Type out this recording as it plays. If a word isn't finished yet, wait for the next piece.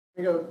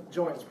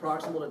joints,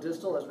 proximal to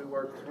distal, as we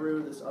work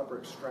through this upper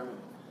extremity.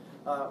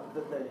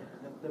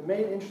 The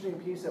main interesting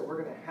piece that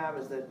we're going to have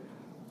is that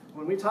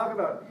when we talk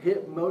about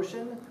hip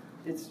motion,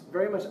 it's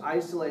very much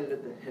isolated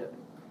at the hip.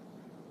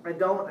 I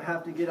don't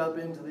have to get up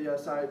into the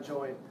side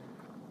joint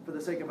for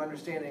the sake of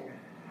understanding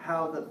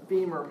how the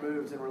femur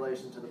moves in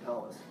relation to the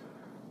pelvis.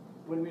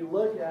 When we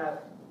look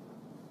at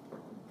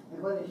the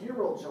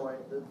glenohumeral joint,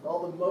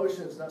 all the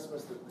motions, not so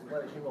much the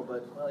glenohumeral,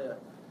 but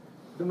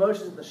the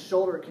motions that the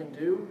shoulder can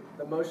do,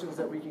 the motions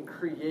that we can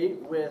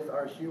create with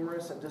our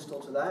humerus and distal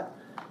to that,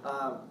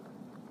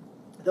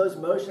 those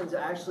motions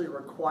actually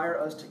require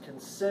us to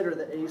consider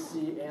the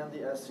AC and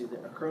the SC, the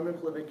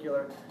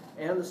acromioclavicular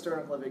and the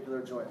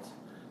sternoclavicular joints.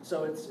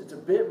 So it's a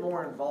bit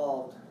more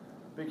involved,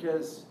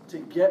 because to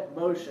get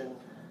motion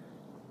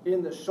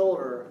in the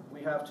shoulder,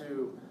 we have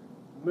to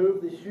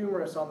move the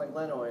humerus on the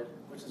glenoid,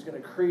 which is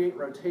going to create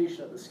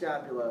rotation at the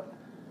scapula,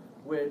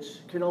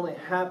 which can only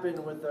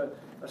happen with a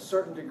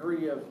certain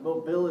degree of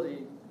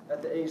mobility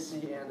at the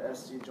AC and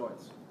SC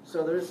joints.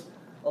 So there's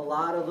a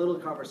lot of little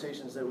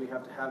conversations that we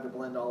have to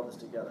blend all of this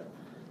together.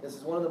 This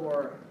is one of the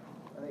more,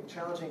 I think,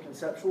 challenging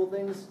conceptual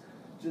things,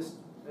 just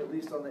at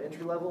least on the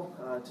entry level,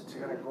 to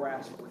kind of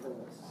grasp within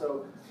this.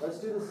 So let's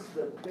do this,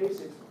 the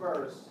basics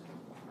first,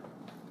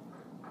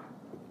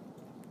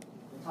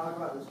 and talk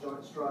about this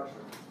joint structure.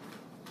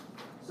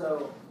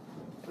 So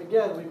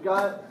again, we've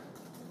got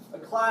a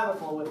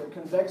clavicle with a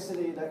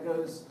convexity that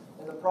goes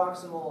in the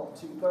proximal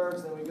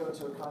 2/3, then we go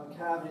to a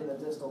concavity in the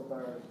distal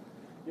third.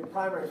 Your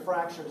primary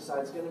fracture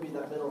site is going to be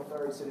that middle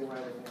third sitting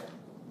right in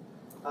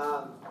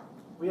here.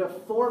 We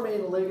have 4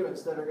 main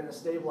ligaments that are going to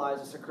stabilize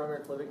this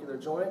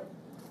acromioclavicular joint.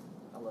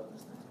 I love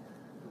this thing.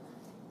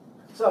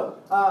 So,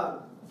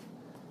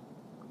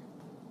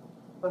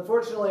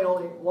 unfortunately,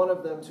 only one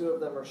of them, 2 of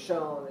them are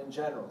shown in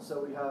general,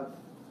 so we have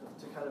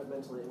to kind of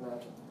mentally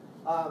imagine.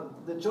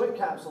 The joint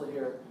capsule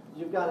here,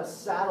 you've got a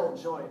saddle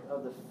joint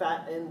of the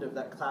fat end of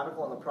that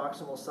clavicle on the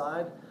proximal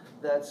side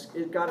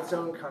it got its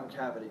own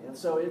concavity. And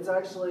so it's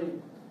actually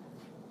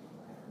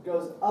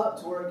goes up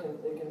to where it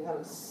can kind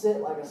of sit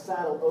like a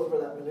saddle over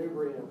that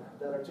manubrium,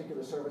 that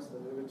articular surface of the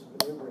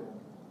manubrium.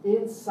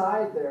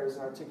 Inside there is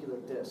an articular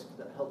disc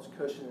that helps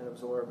cushion and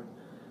absorb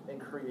and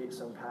create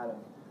some padding.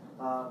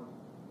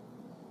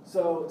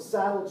 So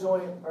saddle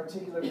joint,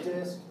 articular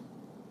disc,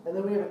 and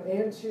then we have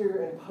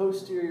anterior and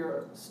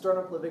posterior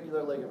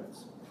sternoclavicular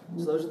ligaments.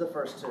 So those are the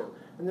first 2.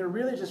 And they're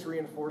really just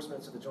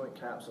reinforcements of the joint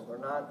capsule. They're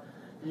not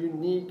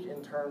unique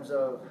in terms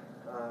of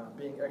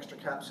being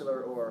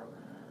extracapsular or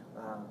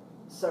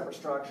separate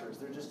structures.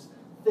 They're just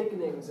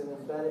thickenings and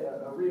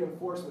a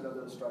reinforcement of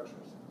those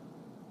structures.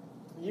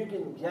 You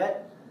can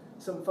get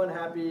some fun,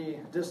 happy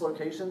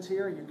dislocations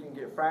here. You can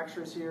get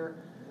fractures here.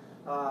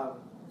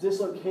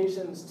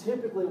 Dislocations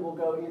typically will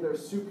go either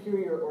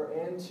superior or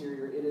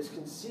anterior. It is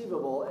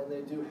conceivable, and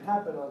they do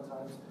happen on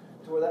times,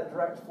 to where that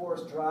direct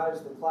force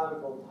drives the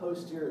clavicle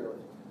posteriorly.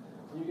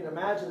 You can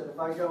imagine that if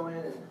I go in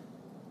and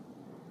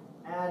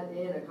add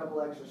in a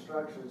couple extra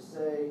structures,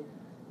 say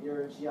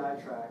your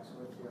GI tract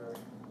with your,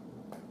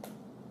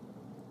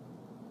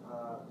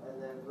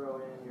 and then throw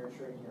in your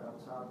trachea on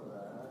top of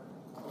that.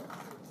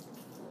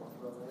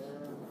 Throw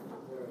in,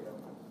 there we go.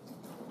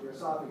 Your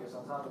esophagus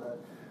on top of that.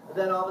 And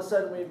then all of a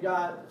sudden we've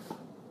got,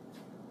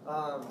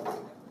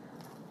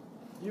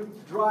 you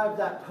drive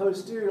that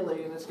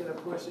posteriorly, and it's going to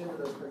push into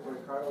those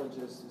cricotid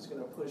cartilages. It's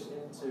going to push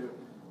into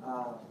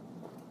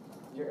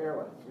your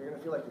airway. You're going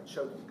to feel like you're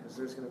choking because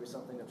there's going to be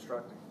something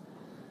obstructing.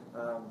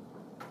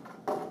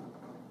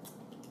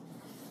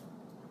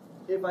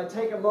 If I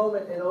take a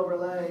moment and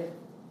overlay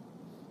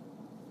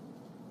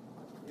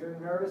your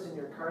nervous and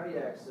your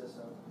cardiac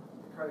system,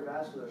 your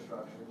cardiovascular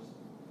structures,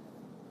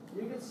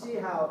 you can see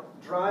how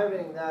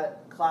driving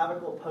that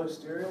clavicle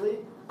posteriorly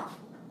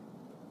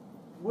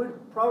would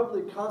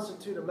probably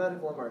constitute a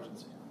medical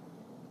emergency.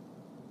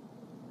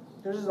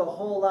 There's just a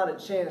whole lot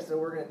of chance that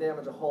we're going to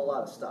damage a whole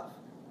lot of stuff.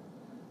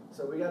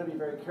 So we got to be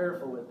very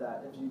careful with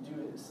that. If you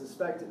do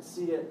suspect it,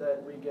 see it,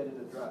 that we get it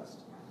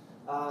addressed.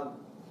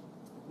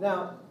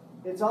 Now,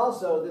 it's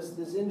also,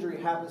 this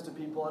injury happens to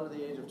people under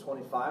the age of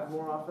 25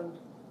 more often.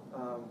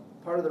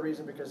 Part of the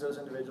reason because those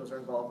individuals are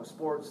involved with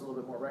sports, a little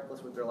bit more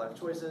reckless with their life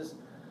choices,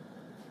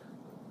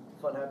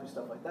 fun, happy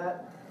stuff like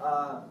that.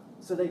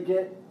 So they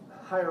get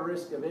higher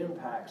risk of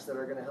impacts that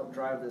are going to help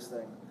drive this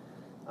thing.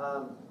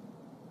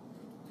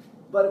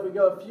 But if we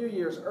go a few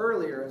years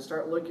earlier and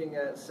start looking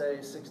at,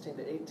 say, 16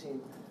 to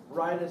 18,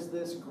 right as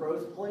this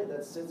growth plate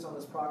that sits on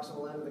this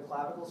proximal end of the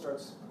clavicle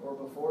starts, or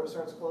before it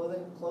starts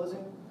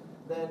closing,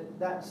 then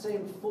that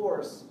same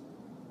force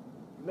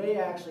may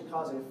actually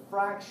cause a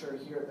fracture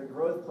here at the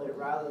growth plate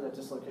rather than a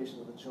dislocation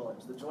of the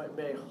joints. The joint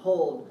may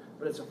hold,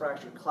 but it's a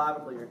fractured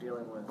clavicle you're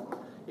dealing with.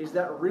 Is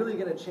that really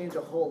going to change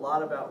a whole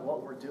lot about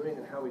what we're doing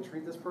and how we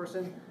treat this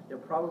person? Yeah,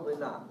 probably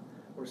not.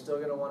 We're still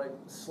going to want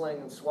to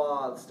sling and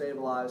swathe,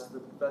 stabilize to the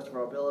best of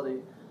our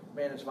ability,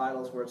 manage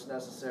vitals where it's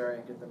necessary,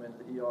 and get them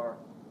into the ER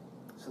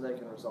so they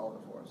can resolve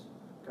it for us.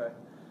 Okay?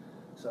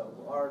 So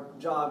our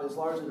job is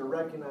largely to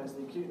recognize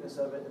the acuteness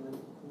of it and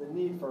the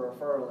need for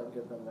referral and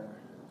get them there.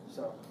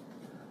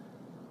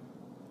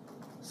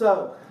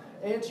 So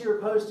anterior,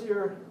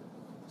 posterior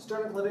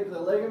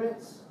sternoclavicular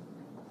ligaments.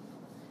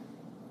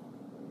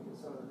 Let me get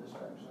some of the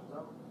distractions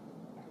up.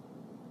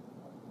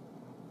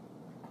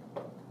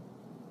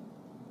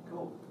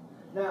 Cool.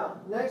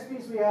 Now, next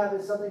piece we have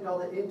is something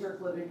called the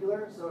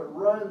interclavicular. So it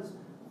runs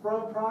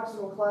from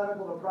proximal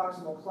clavicle to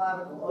proximal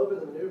clavicle over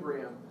the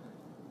manubrium,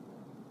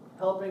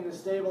 helping to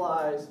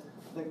stabilize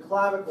the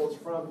clavicles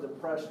from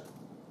depression.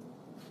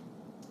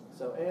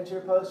 So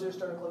anterior, posterior,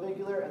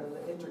 sternoclavicular, and then the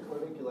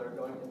interclavicular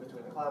going in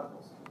between the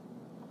clavicles.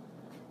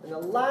 And the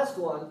last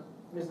one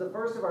is the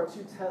first of our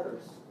two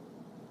tethers.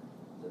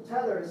 The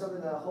tether is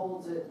something that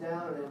holds it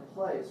down and in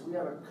place. We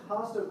have a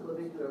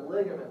costoclavicular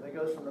ligament that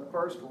goes from the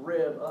first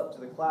rib up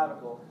to the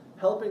clavicle,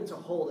 helping to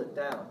hold it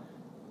down.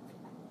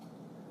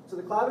 So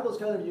the clavicle is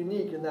kind of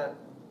unique in that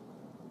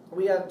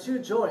we have two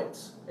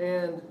joints,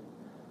 and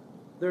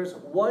there's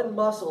one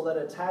muscle that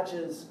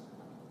attaches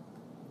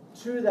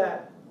to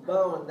that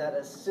bone that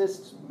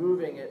assists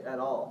moving it at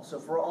all. So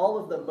for all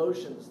of the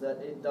motions that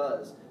it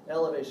does,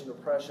 elevation,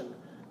 depression,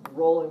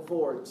 rolling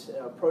forward,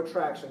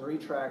 protraction,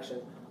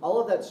 retraction, all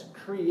of that's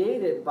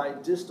created by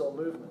distal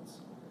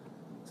movements.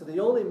 So the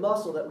only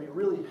muscle that we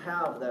really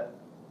have that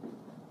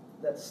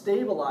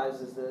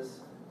stabilizes this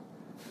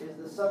is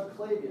the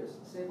subclavius.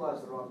 Stabilize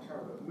is the wrong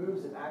term, but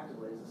moves it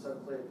actively is the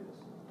subclavius.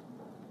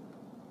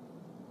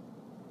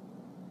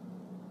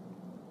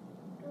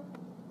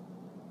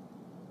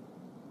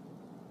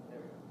 There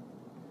we go.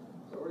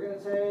 So we're going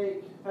to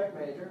take pec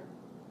major.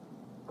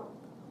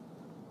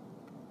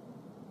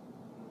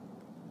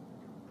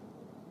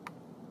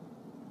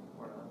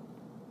 Or not.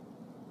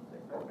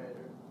 Take pec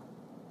major.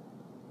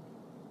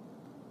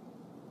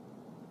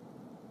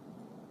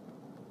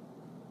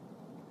 It's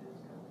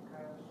going to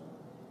crash.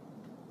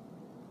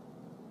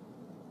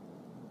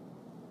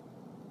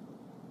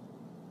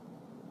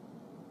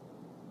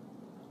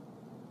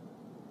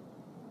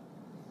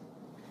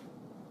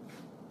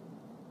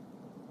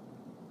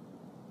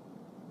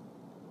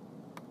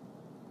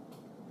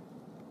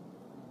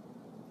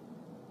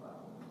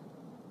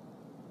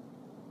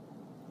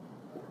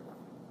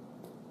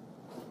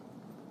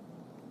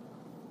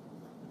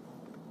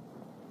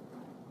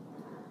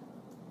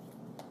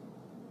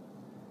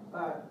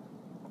 Alright,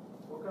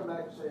 we'll come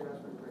back and show you an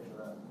aspect picture of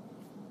that.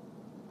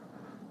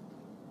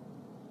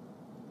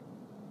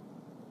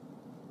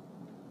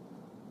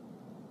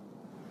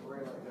 We're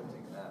going to go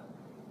take a nap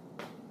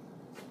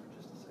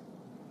for just a second.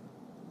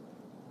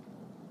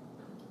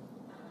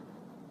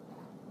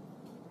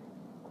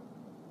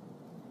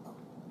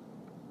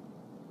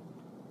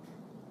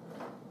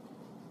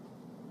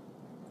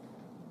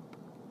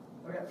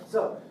 Okay,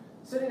 so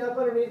sitting up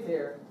underneath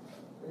here,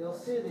 and you'll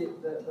see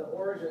the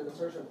origin and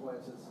insertion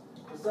points. It's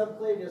the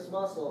subclavius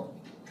muscle,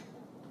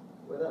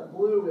 where that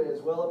blue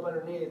is, well up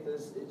underneath,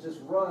 it just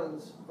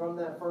runs from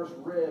that first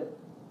rib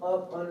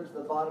up under to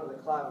the bottom of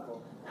the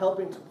clavicle,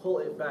 helping to pull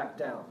it back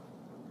down.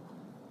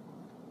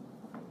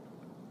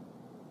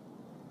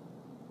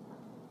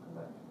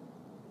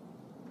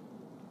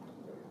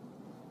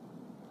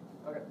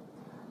 Okay.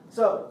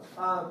 So,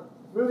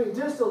 moving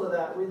distal to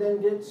that, we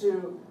then get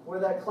to where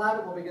that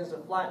clavicle begins to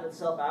flatten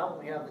itself out.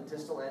 We have the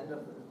distal end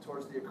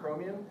towards the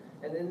acromion,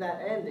 and in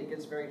that end it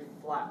gets very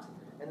flat.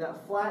 And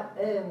that flat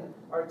end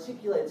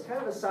articulates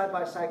kind of a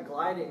side-by-side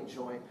gliding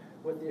joint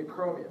with the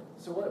acromion.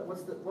 So what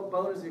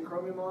bone is the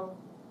acromion on?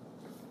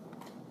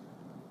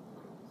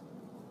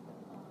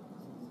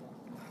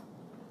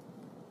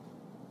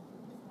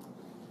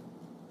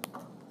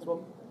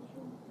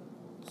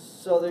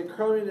 So the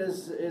acromion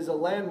is a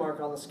landmark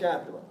on the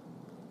scapula.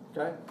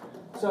 Okay?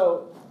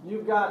 So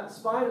you've got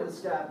spine of the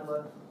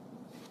scapula,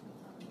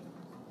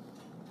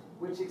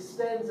 which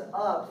extends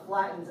up,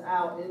 flattens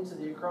out into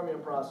the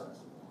acromion process.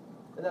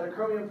 And that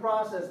acromion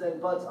process then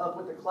butts up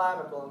with the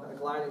clavicle and a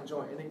gliding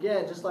joint. And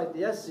again, just like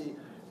the SC,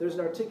 there's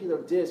an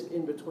articular disc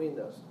in between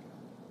those.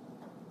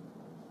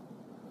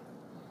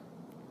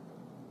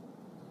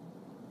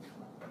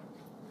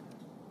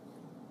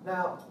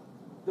 Now,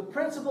 the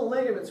principal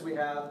ligaments we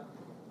have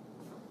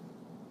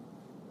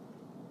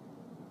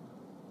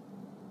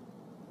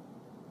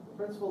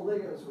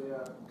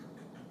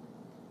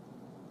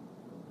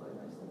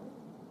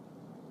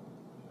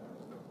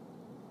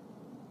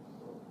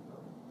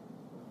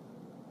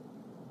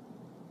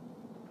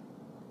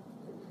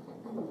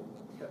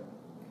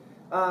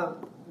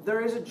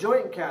there is a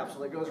joint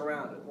capsule that goes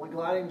around it. One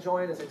gliding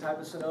joint is a type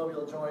of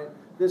synovial joint.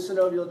 This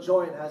synovial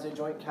joint has a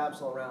joint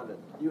capsule around it.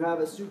 You have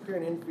a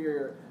superior and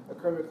inferior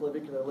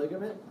acromioclavicular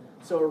ligament,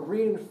 so a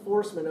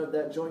reinforcement of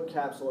that joint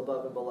capsule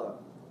above and below.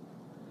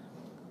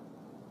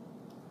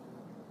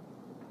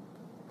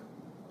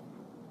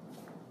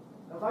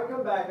 Now if I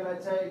come back and I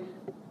take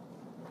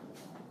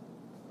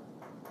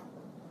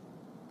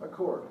a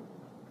cord,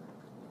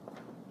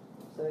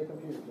 say a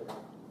computer kit.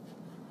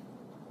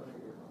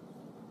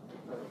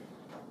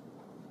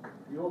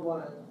 You hold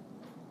one end,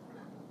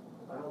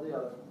 I hold the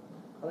other.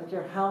 I don't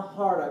care how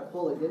hard I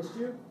pull against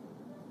you,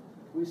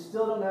 we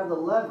still don't have the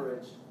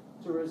leverage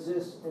to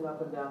resist an up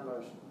and down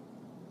motion.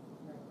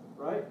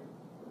 Right?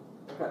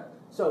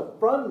 So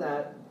from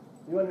that,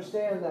 you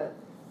understand that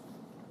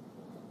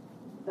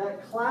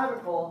that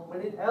clavicle,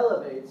 when it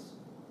elevates,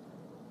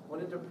 when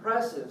it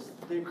depresses,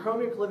 the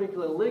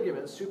acromioclavicular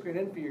ligaments, superior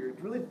and inferior,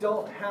 really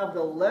don't have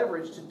the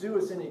leverage to do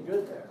us any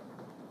good there.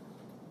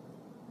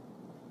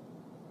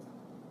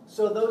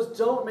 So those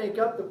don't make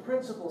up the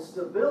principal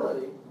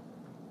stability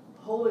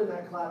holding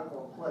that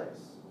clavicle in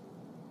place.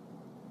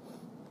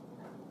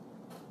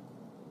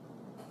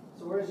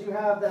 So whereas you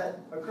have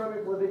that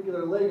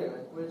acromioclavicular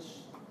ligament, which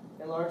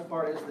in large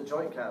part is the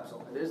joint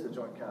capsule, it is the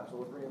joint capsule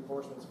with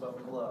reinforcements above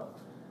and below.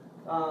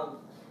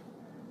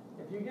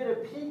 If you get a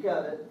peek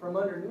of it from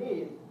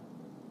underneath,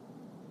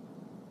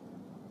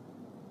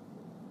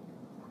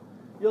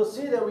 you'll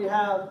see that we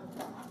have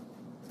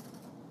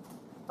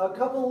a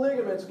couple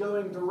ligaments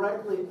going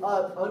directly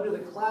up under the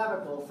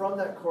clavicle from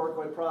that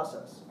coracoid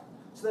process.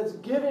 So that's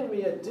giving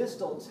me a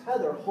distal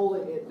tether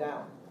holding it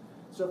down.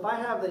 So if I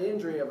have the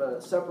injury of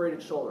a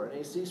separated shoulder, an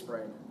AC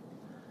sprain,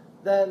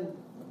 then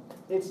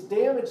it's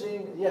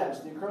damaging, yes,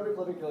 the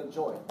acromioclavicular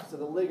joint, so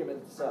the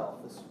ligament itself.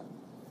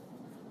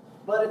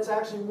 But it's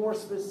actually more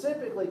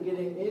specifically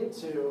getting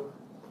into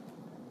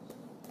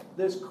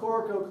this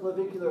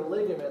coracoclavicular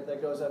ligament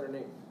that goes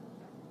underneath.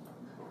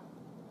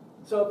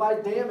 So if I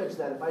damage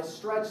that, if I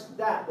stretch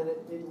that, then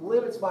it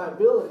limits my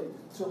ability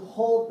to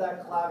hold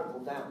that clavicle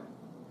down.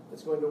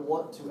 It's going to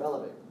want to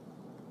elevate.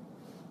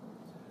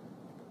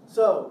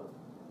 So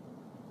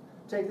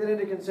take that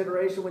into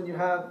consideration when you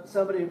have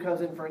somebody who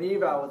comes in for an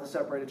eval with a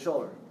separated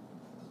shoulder.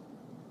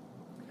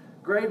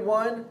 Grade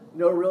 1,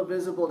 no real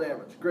visible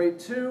damage. Grade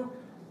 2,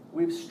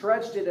 we've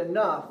stretched it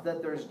enough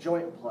that there's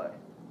joint play.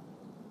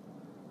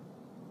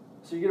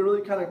 So you get a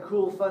really kind of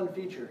cool, fun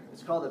feature.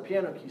 It's called the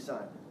piano key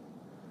sign.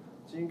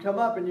 So you can come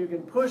up and you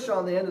can push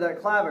on the end of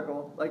that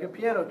clavicle like a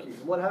piano key.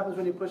 And what happens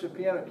when you push a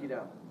piano key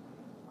down?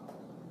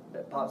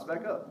 It pops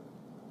back up.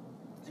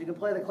 So you can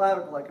play the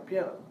clavicle like a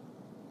piano.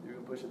 You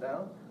can push it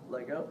down,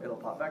 let go, it'll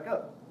pop back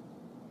up.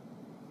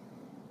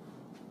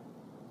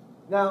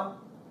 Now,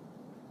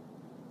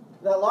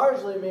 that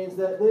largely means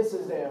that this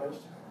is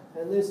damaged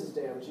and this is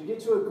damaged. You get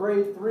to a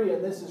grade 3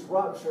 and this is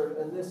ruptured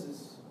and this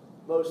is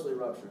mostly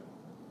ruptured.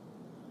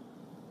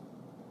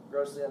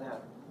 Grossly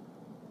unhappy.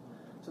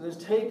 So there's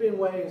taping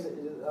ways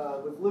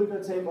with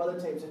Leukotape, other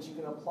tapes that you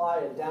can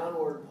apply a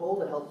downward pull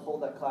to help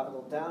hold that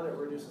clavicle down. It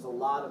reduces a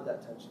lot of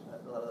that tension,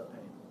 a lot of that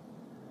pain.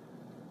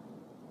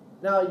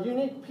 Now, a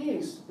unique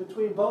piece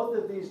between both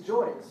of these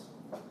joints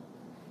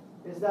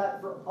is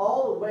that for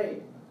all the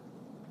weight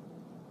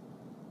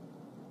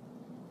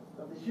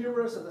of the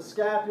humerus, of the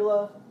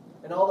scapula,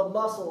 and all the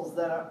muscles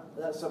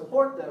that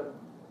support them,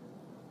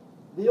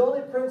 the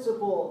only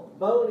principal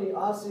bony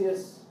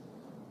osseous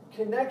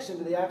connection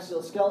to the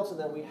axial skeleton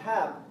that we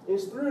have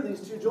is through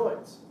these two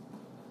joints.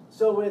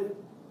 So with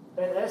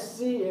an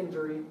SC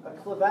injury, a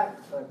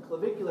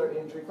clavicular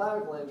injury,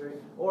 clavicle injury,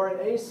 or an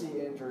AC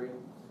injury,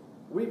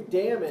 we've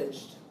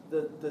damaged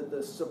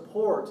the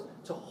support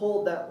to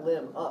hold that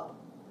limb up.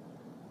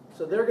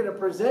 So they're going to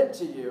present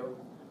to you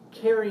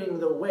carrying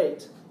the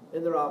weight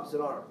in their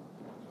opposite arm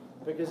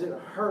because it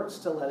hurts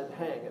to let it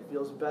hang. It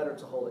feels better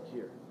to hold it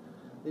here.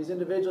 These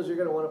individuals, you're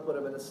going to want to put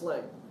them in a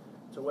sling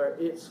to where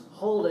it's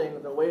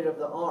holding the weight of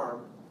the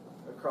arm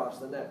across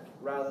the neck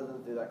rather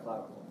than through that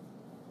clavicle.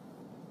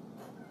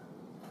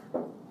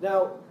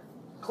 Now,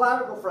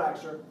 clavicle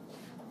fracture,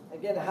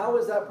 again, how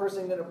is that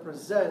person going to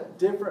present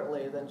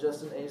differently than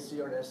just an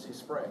AC or an SC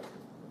sprain?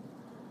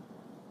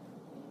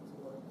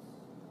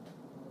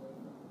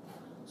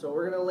 So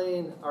we're going to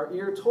lean our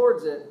ear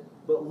towards it,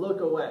 but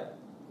look away.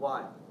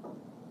 Why?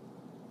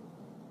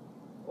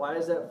 Why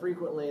is that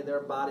frequently their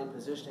body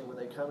positioning when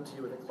they come to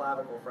you with a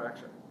clavicle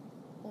fracture?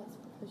 Less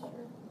pressure.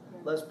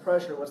 Less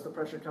pressure. What's the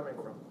pressure coming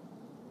from?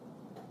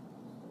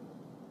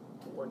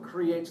 What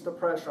creates the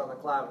pressure on the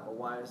clavicle?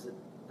 Why is it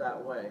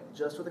that way?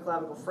 Just with a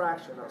clavicle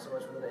fracture, not so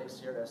much with an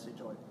AC or an SC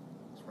joint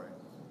sprain.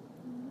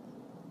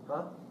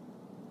 Huh?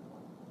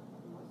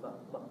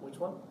 Which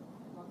one?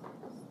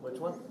 Which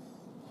one?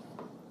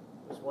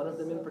 There's one of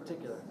them in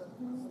particular.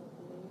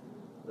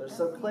 There's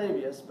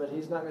subclavius, but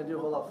he's not going to do a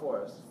whole lot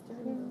for us.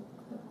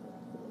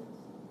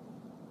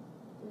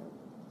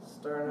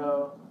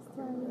 Sterno.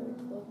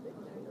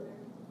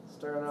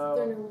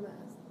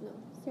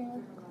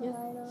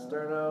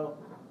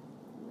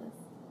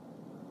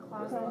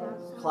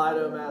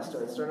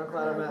 Cleidomastoid.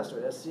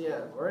 Sternocleidomastoid.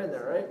 SCM. We're in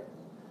there, right?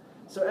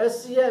 So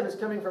SCM is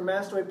coming from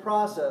mastoid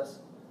process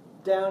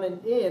down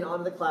and in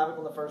onto the clavicle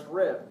in the first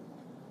rib.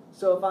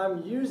 So if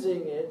I'm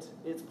using it,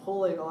 it's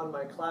pulling on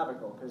my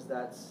clavicle because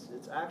that's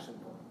its action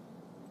point.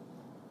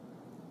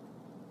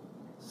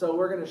 So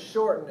we're going to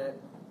shorten it,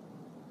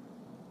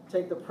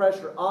 take the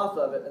pressure off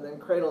of it, and then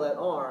cradle that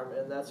arm,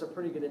 and that's a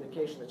pretty good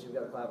indication that you've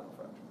got a clavicle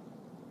fracture.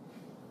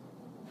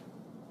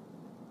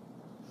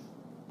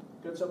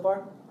 Good so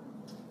far?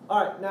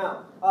 All right,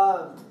 now,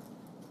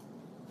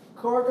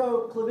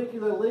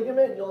 coracoclavicular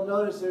ligament, you'll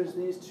notice there's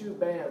these two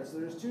bands.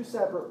 There's two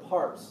separate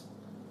parts.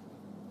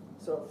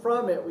 So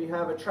from it, we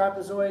have a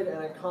trapezoid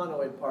and a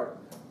conoid part.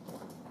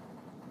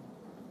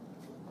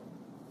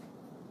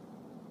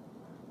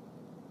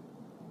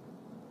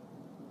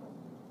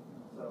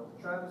 So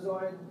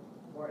trapezoid,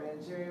 more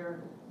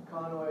anterior,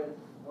 conoid,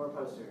 more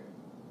posterior.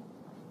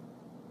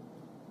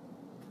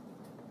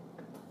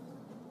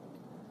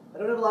 I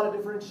don't have a lot of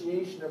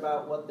differentiation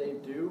about what they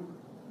do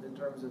in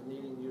terms of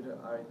needing you to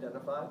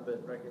identify,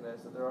 but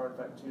recognize that there are in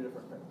fact two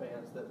different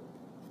bands that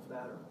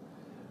matter.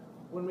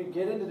 When we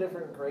get into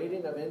different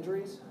grading of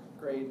injuries,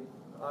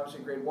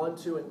 obviously grade 1,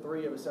 2, and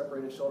 3 of a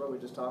separated shoulder we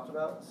just talked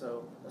about,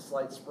 so a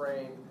slight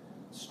sprain,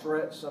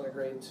 stretch on a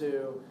grade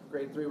 2,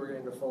 grade 3 we're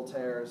getting into full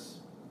tears.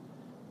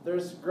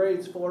 There's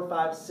grades 4,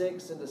 5,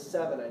 6, into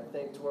 7, I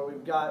think, to where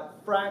we've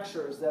got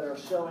fractures that are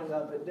showing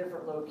up at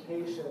different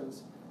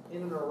locations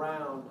in and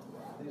around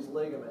these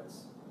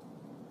ligaments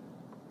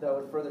that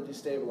would further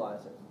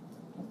destabilize it.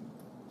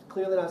 It's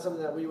clearly not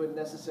something that we would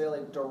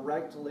necessarily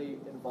directly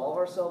involve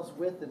ourselves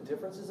with the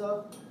differences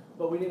of,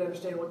 but we need to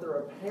understand what the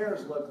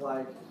repairs look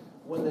like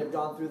when they've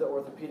gone through the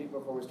orthopedic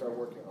before we start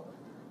working on them.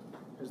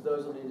 Because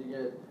those will need to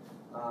get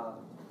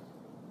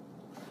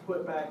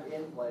put back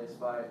in place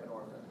by an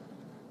ortho.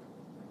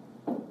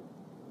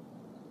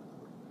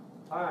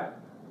 All right.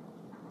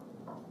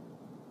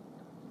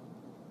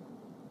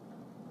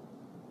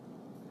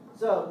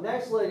 So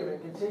next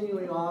ligament,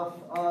 continuing off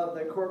of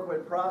the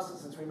coracoid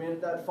process, since we made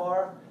it that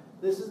far,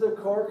 this is the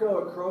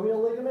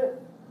coracoacromial ligament.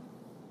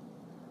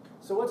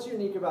 So what's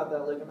unique about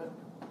that ligament?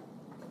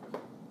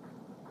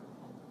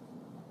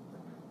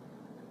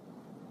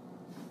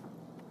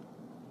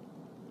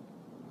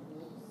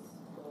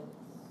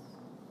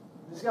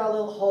 It's got a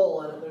little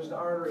hole in it. There's an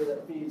artery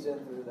that feeds in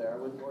through there. I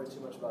wouldn't worry too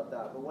much about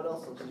that. But what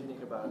else is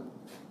unique about it?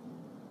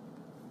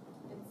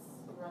 It's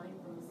running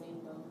from the same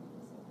bone.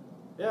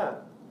 Yeah.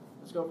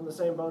 Let's go from the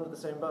same bone to the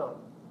same bone.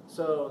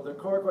 So the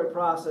coracoid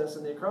process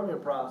and the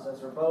acromion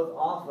process are both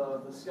off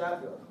of the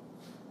scapula.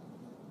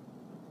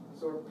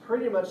 So we're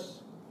pretty much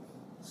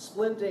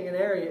splinting an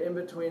area in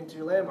between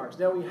two landmarks.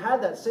 Now we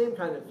had that same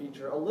kind of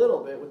feature a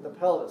little bit with the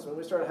pelvis when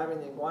we started having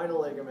the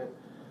inguinal ligament,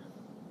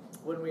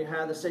 when we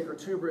had the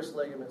sacrotuberous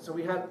ligament. So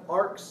we had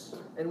arcs,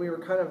 and we were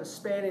kind of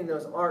spanning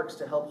those arcs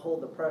to help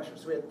hold the pressure.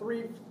 So we had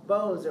three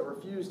bones that were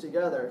fused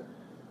together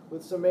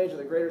with some major,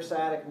 the greater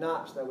sciatic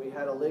notch, that we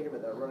had a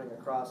ligament that was running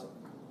across it.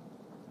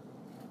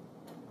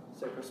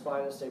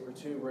 Sacrospinous,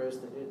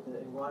 sacrotuberous, the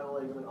inguinal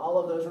ligament, all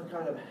of those were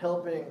kind of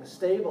helping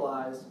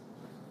stabilize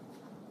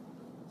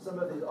some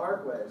of these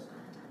arcways.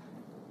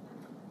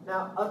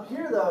 Now, up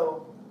here,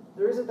 though,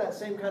 there isn't that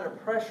same kind of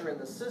pressure in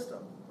the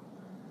system.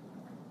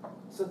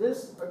 So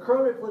this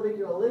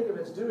acromioclavicular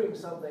ligament is doing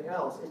something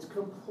else. It's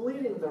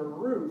completing the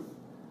roof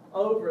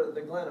over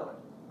the glenoid,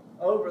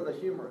 over the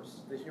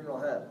humerus, the humeral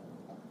head.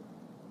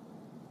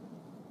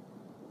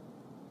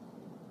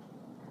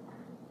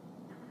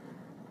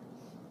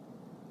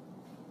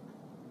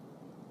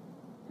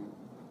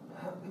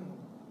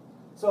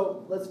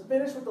 So let's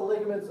finish with the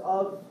ligaments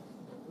of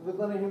the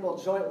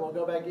glenohumeral joint. We'll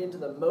go back into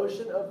the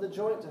motion of the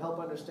joint to help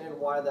understand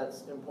why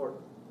that's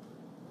important.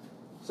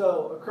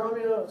 So the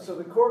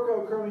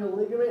coracoacromial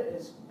ligament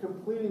is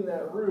completing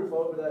that roof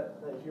over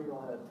that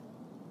humeral head.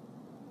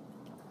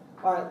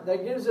 All right,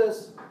 that gives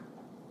us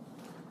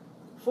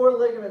 4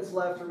 ligaments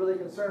left to really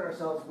concern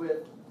ourselves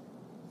with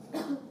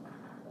at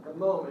the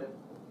moment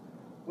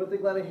with the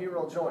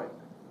glenohumeral joint.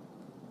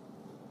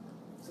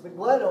 So the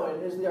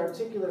glenoid is the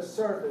articular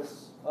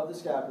surface of the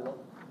scapula,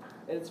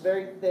 and it's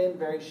very thin,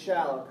 very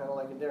shallow, kind of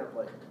like a dinner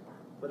plate,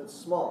 but it's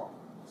small.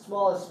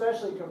 Small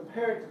especially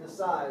compared to the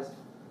size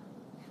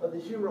of the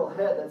humeral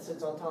head that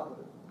sits on top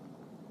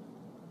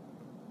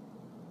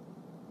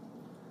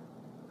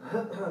of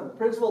it.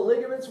 Principal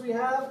ligaments we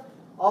have,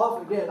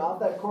 off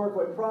that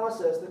coracoid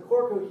process, the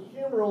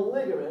coracohumeral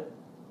ligament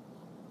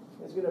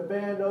is going to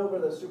band over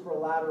the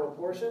supralateral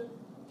portion,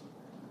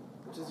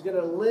 which is going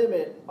to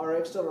limit our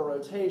external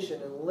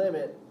rotation and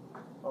limit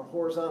our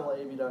horizontal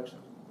abduction.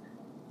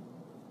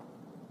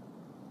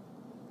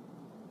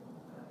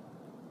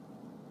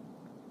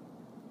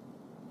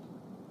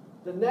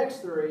 The next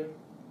 3,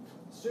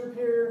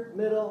 superior,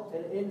 middle,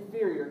 and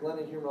inferior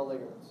glenohumeral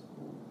ligaments.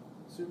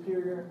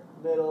 Superior,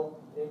 middle,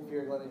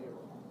 inferior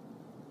glenohumeral.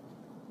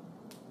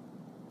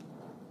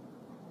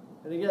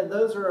 And again,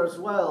 those are as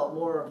well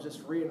more of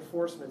just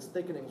reinforcements,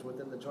 thickenings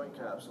within the joint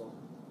capsule.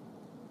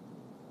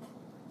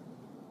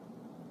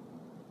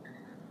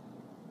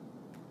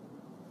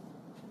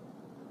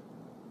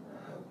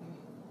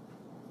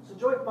 So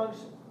joint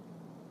function.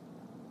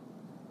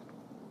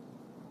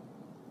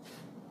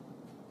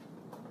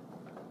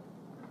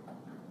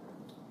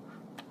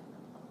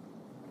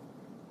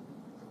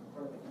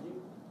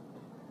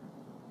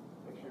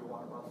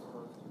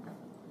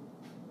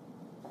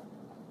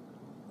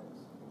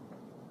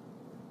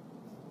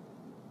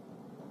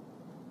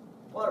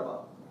 Water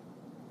bottle.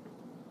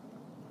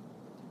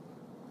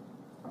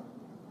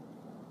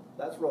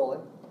 That's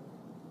rolling.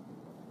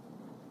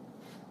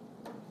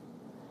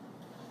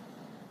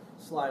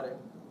 Sliding.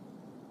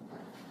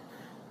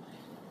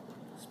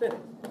 Spinning.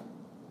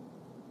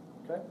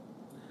 Okay?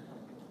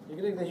 You're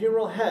getting the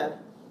humeral head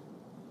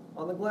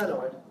on the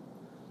glenoid,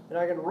 and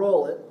I can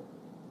roll it,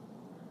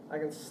 I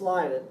can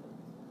slide it,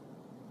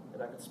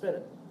 and I can spin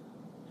it.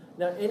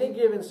 Now, any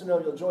given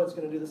synovial joint is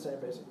going to do the same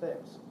basic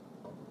things.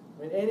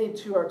 I mean, any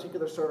two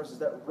articular surfaces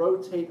that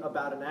rotate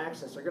about an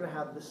axis are going to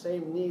have the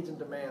same needs and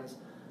demands,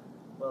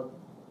 well,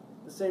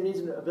 the same needs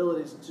and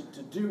abilities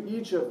to do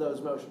each of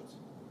those motions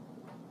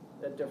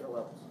at different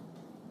levels.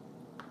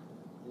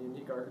 The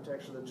unique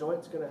architecture of the joint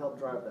is going to help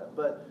drive that.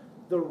 But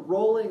the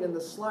rolling and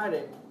the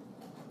sliding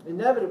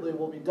inevitably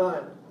will be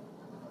done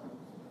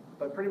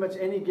by pretty much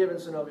any given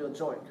synovial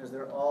joint because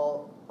they're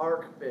all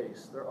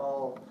arc-based. They're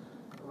all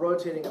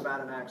rotating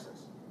about an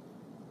axis.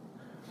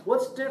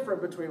 What's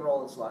different between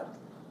roll and slide?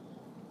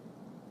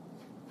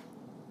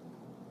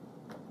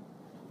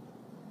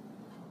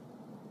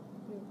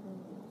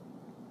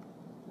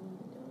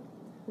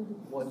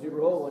 One you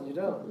roll, one you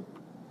don't.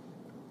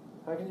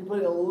 How can you put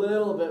it in a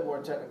little bit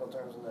more technical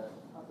terms than that?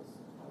 I was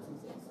going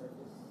to say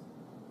surface.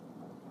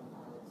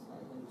 It's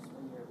like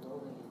when you're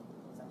rolling,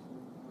 it's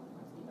actually one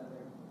against the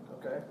other.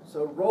 Okay,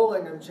 so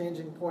rolling, I'm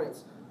changing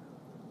points.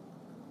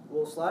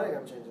 Well, sliding,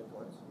 I'm changing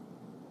points.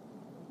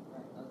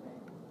 Right, okay.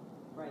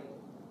 Right.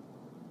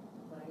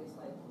 But I guess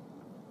like,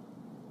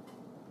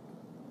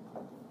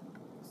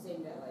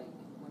 saying that like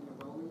when you're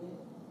rolling it,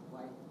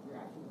 like you're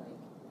actually like,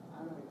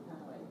 I don't know, you're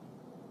kind of like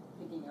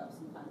picking up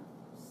some kind of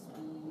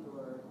speed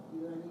or,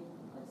 you know what I mean?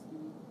 Like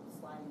speed,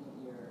 sliding it,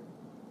 you're...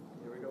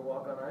 Here we go,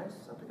 walk on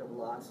ice. I pick up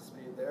lots of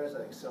speed there as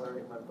I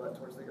accelerate my butt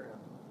towards the ground.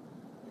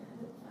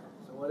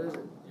 So what is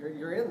it?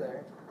 You're in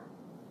there.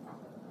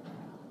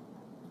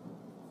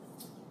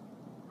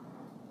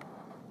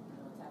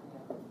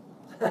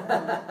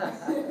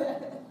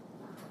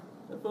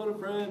 The photo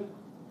friend.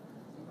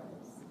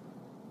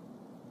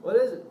 What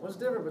is it? What's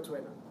different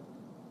between them?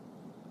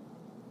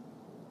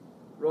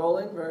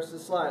 Rolling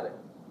versus sliding.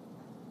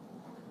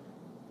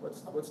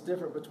 What's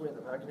different between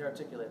them? How can you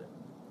articulate it?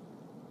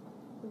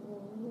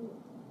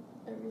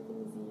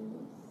 Everything's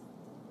used.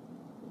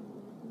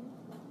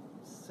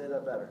 Say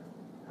that better.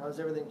 How is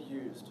everything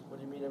used? What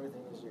do you mean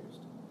everything is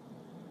used?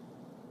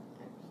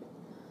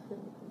 Where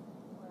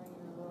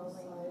your roll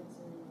slides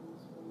are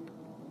used when you're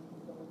rolling,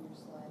 but when you're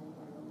sliding,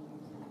 you're only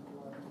using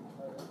one.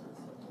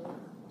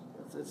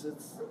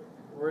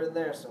 We're in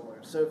there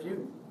somewhere. So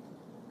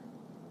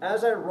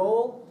as I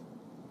roll,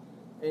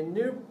 a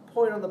new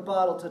point on the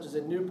bottle touches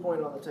a new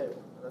point on the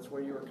table. That's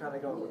where you were kind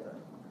of going with that.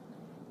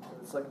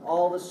 It's like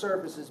all the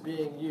surface is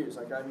being used.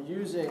 Like I'm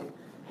using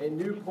a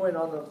new point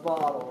on the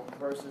bottle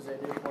versus a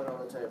new point on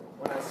the table.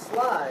 When I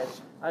slide,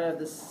 I have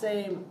the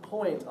same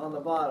point on the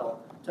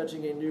bottle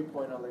touching a new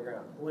point on the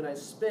ground. When I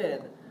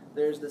spin,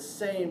 there's the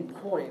same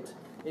point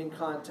in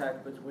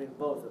contact between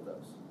both of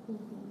those.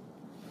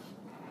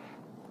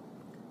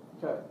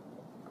 Okay.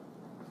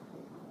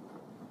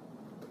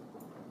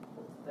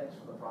 Thanks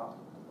for the prop.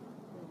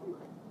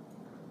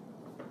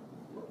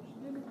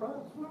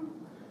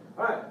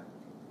 All right.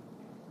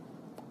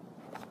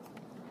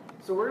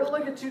 So we're going to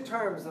look at two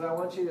terms that I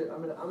want you to.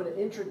 I'm going to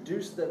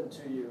introduce them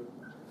to you.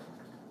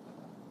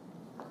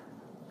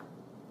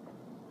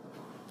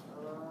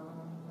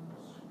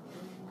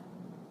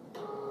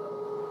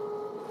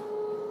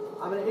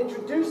 I'm going to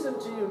introduce them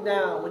to you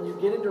now. When you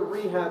get into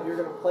rehab, you're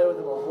going to play with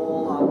them a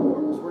whole lot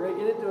more. So we're going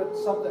to get into a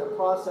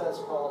process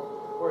called,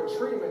 or a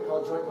treatment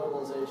called joint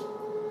mobilization.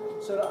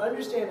 So to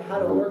understand how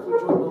to work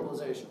with joint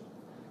mobilization,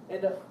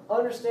 and to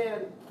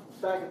understand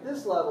back at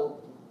this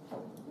level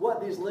what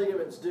these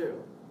ligaments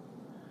do,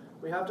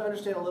 we have to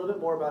understand a little bit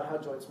more about how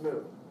joints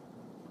move.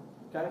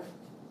 Okay?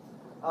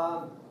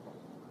 So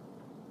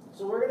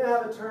we're going to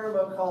have a term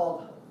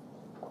called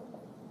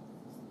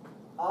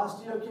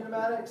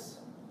osteokinematics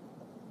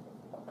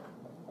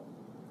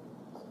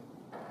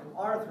and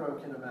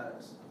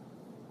arthrokinematics.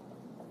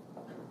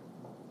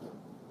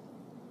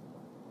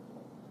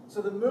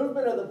 So the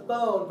movement of the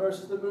bone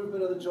versus the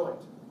movement of the joint.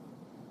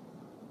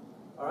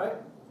 All right?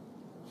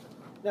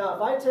 Now,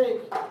 if I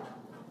take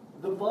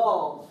the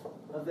ball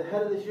of the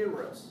head of the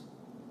humerus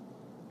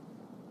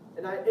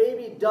and I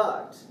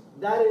abduct,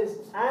 that is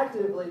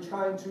actively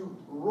trying to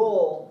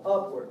roll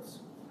upwards.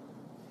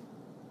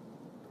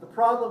 The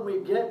problem we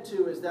get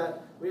to is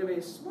that we have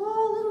a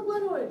small little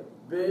glenoid,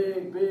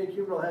 big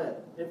humeral head.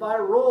 If I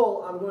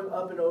roll, I'm going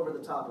up and over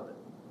the top of it.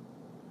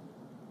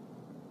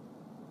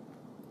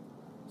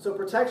 So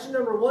protection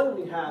number one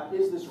we have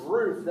is this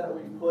roof that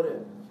we've put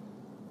in.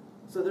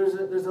 So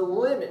there's a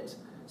limit,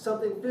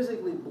 something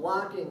physically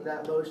blocking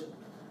that motion,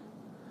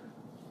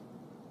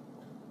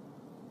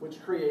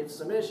 which creates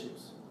some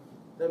issues.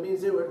 That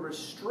means it would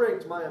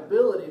restrict my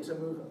ability to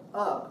move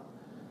up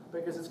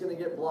because it's going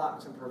to get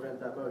blocked and prevent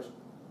that motion.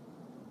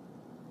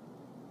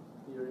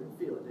 You don't even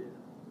feel it, do you?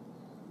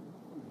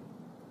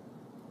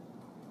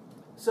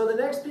 So the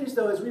next piece,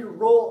 though, as we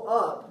roll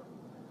up,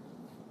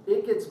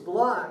 it gets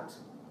blocked,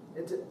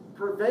 and to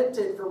prevent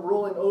it from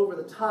rolling over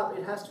the top,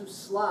 it has to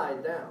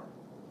slide down.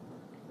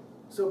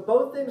 So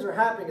both things are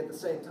happening at the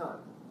same time.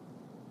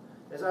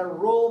 As I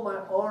roll my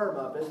arm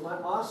up, as my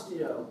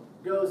osteo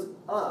goes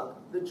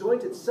up, the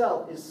joint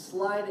itself is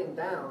sliding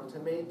down to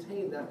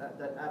maintain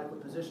that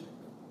adequate positioning.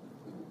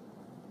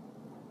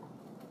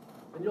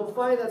 And you'll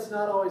find that's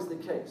not always the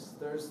case.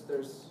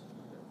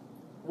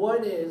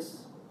 One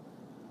is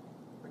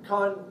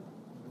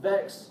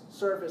convex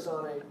surface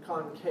on a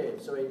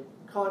concave. So a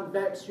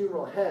convex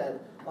humeral head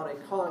on a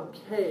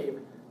concave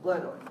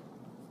glenoid.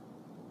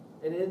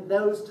 And in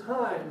those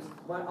times,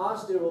 my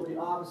osteo will be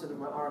opposite of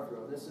my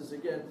arthro. This is,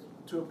 again,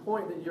 to a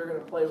point that you're going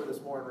to play with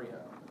this more in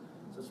rehab.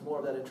 So it's more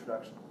of that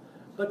introduction.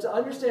 But to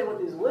understand what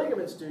these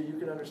ligaments do, you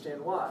can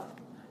understand why.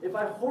 If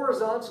I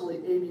horizontally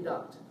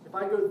abduct, if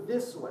I go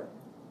this way,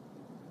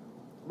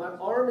 my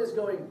arm is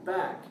going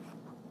back.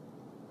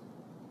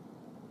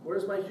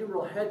 Where's my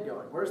humeral head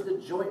going? Where's the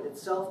joint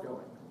itself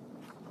going?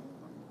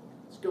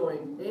 It's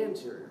going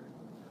anterior.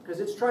 Because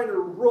it's trying to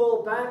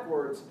roll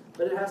backwards,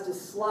 but it has to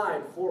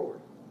slide forward.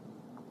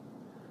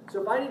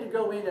 So if I need to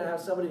go in and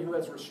have somebody who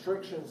has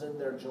restrictions in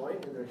their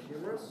joint, in their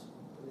humerus,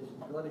 in the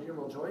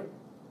glenohumeral joint,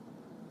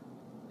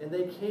 and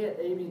they can't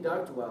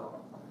abduct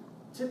well,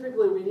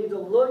 typically we need to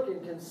look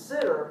and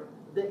consider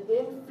the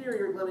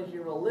inferior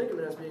glenohumeral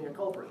ligament as being a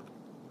culprit.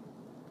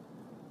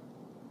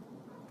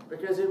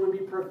 Because it would be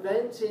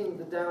preventing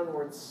the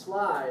downward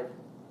slide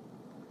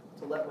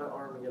to let my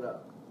arm get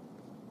up.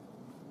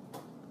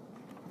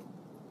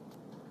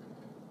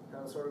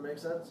 Kind of sort of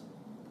makes sense?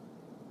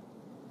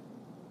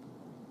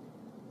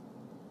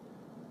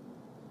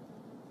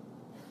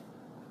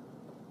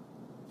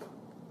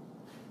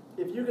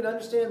 If you can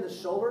understand the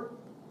shoulder,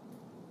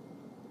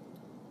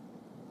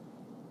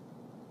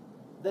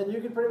 then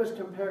you can pretty much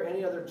compare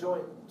any other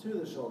joint to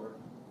the shoulder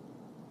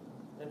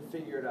and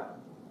figure it out.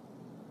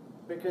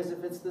 Because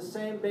if it's the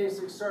same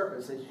basic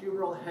surface, a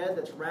humeral head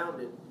that's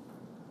rounded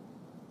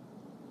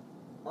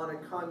on a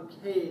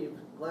concave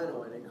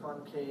glenoid, a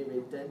concave,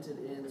 a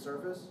dented-in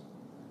surface,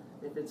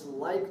 if it's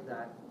like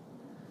that,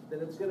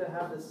 then it's going to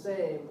have the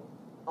same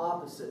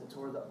opposite, to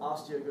where the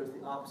osteo goes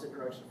the opposite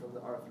direction from the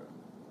arthro.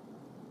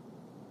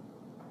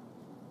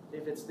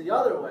 If it's the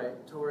other way,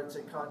 to where it's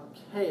a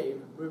concave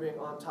moving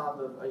on top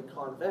of a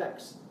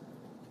convex,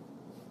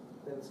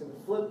 then it's going to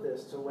flip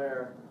this to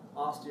where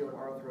osteo and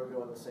arthro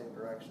go in the same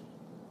direction,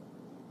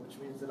 which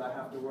means that I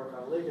have to work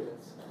on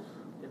ligaments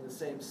in the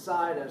same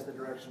side as the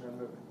direction I'm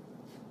moving.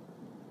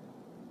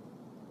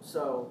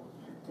 So,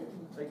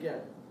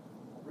 again,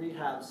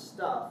 rehab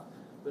stuff,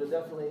 but it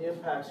definitely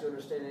impacts your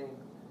understanding,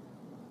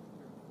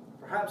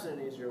 perhaps in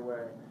an easier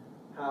way,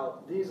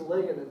 how these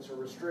ligaments are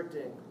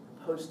restricting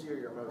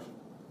posterior motion.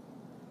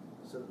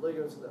 So the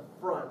ligaments in the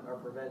front are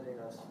preventing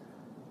us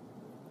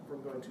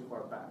from going too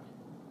far back.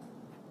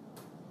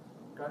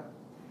 Okay?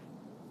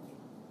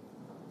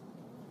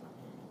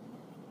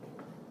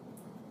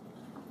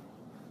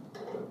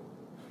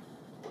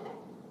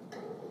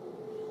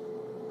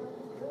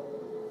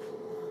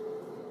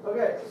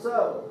 Okay,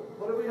 so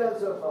what have we done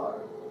so far?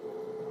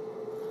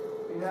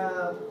 We have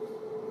a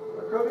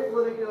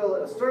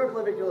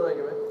sternoclavicular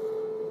ligament.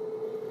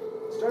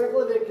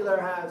 Sternoclavicular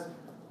has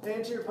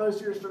anterior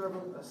posterior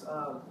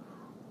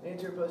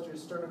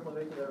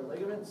sternoclavicular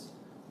ligaments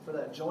for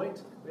that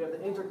joint. We have the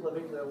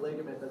interclavicular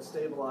ligament that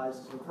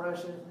stabilizes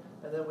compression,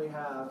 and then we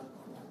have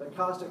the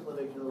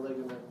costoclavicular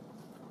ligament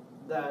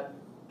that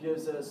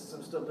gives us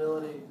some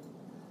stability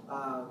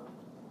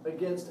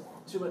against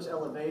too much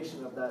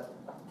elevation of that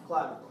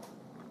clavicle.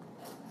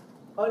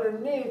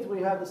 Underneath,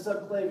 we have the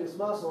subclavius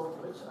muscle,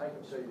 which I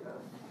can show you now.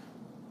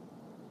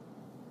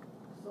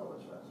 So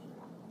much faster.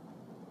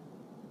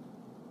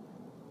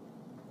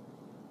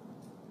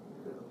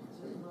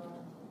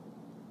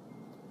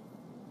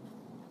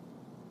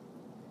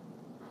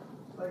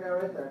 That guy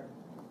right there.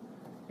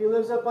 He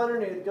lives up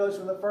underneath, goes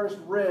from the first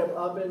rib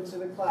up into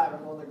the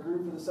clavicle, and the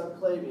groove of the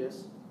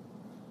subclavius.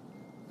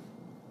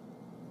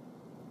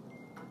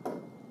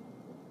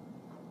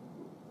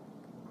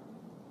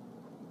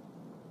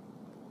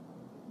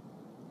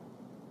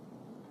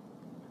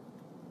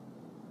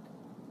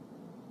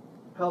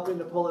 Helping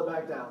to pull it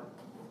back down.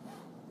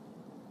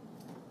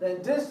 Then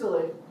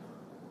distally,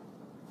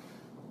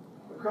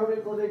 the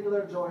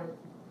acromioclavicular joint,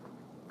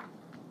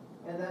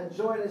 and that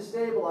joint is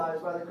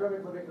stabilized by the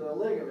acromioclavicular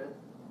ligament,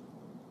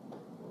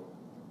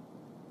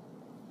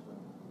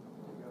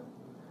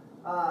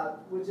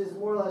 which is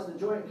more or less the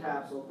joint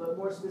capsule, but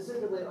more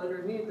specifically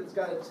underneath it's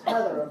got a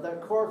tether of that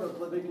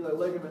coracoclavicular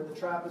ligament,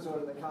 the trapezoid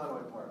and the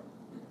conoid part.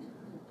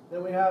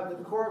 Then we have the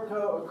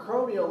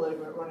coracoacromial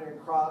ligament running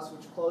across,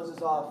 which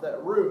closes off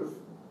that roof.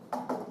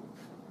 So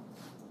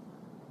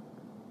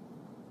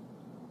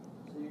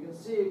you can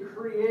see it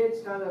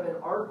creates kind of an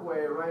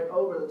archway right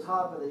over the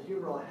top of the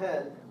humeral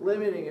head,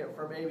 limiting it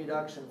from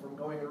abduction, from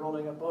going and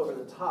rolling up over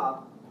the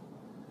top.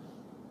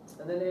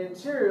 And then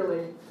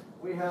anteriorly,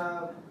 we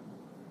have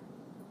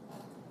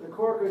the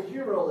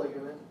coracohumeral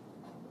ligament.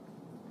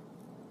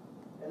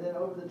 And then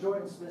over the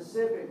joint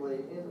specifically,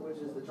 which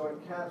is the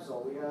joint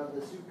capsule, we have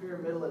the superior,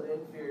 middle, and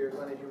inferior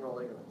glenohumeral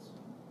ligaments.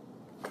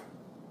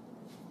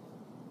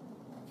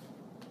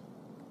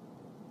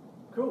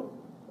 Cool.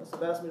 That's the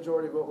vast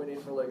majority of what we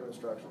need for ligament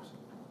structures.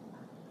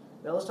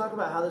 Now let's talk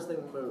about how this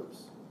thing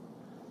moves.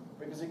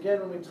 Because again,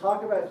 when we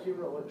talk about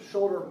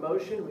shoulder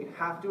motion, we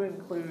have to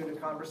include a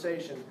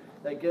conversation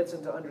that gets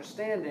into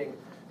understanding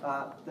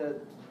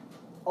the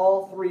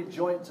all three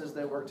joints as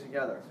they work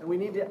together. And we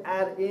need to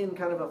add in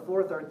kind of a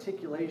fourth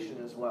articulation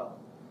as well.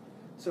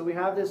 So we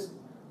have this,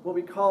 what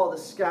we call the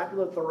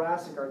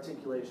scapulothoracic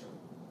articulation.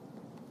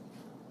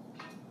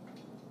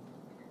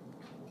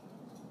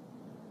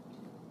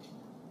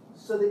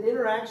 So the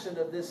interaction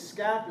of this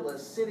scapula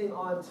sitting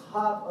on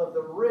top of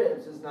the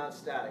ribs is not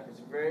static. It's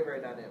very,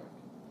 very dynamic.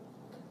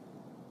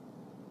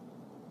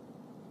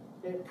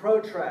 It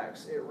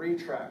protracts, it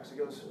retracts,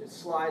 it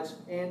slides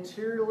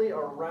anteriorly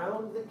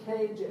around the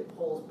cage, it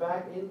pulls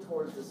back in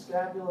towards the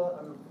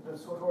scapula,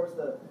 towards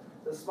the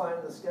spine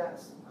of the scapula.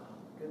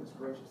 Goodness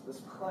gracious, the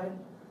spine.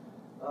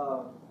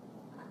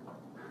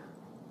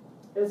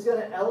 It's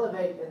going to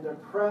elevate and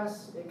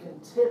depress. It can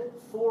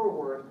tip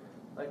forward,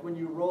 like when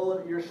you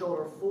roll your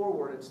shoulder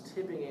forward, it's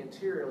tipping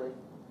anteriorly.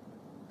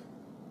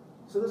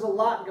 So there's a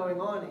lot going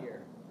on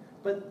here.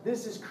 But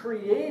this is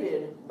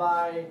created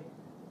by,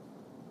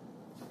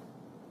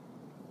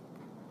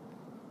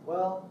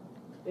 well,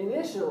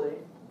 initially,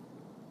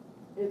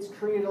 it's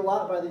created a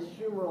lot by the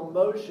humeral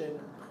motion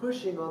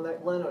pushing on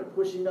that glenoid,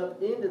 pushing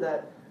up into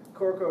that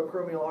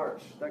coracoacromial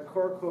arch, that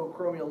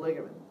coracoacromial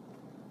ligament.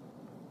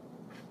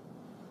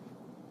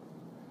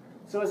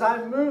 So as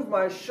I move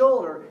my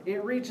shoulder,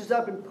 it reaches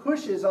up and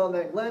pushes on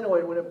that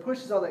glenoid. When it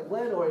pushes on that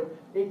glenoid,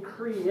 it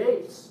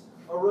creates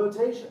a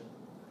rotation.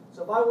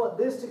 So if I want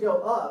this to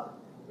go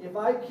up, if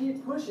I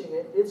keep pushing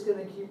it, it's going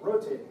to keep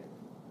rotating it.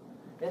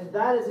 And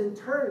that is in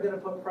turn going to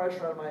put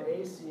pressure on my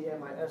AC and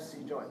my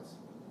FC joints.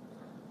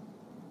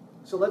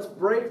 So let's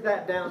break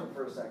that down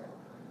for a second.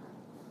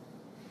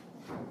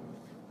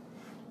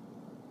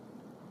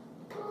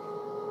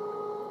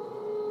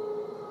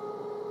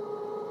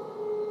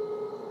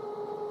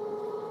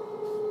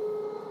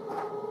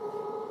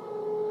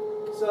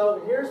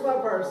 So here's my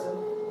person.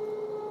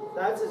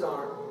 That's his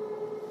arm.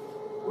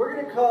 We're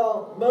going to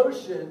call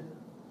motion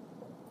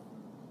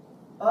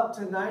up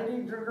to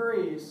 90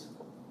 degrees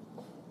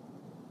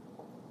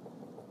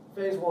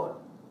phase 1.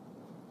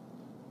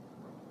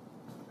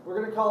 We're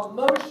going to call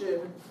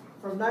motion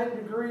from 90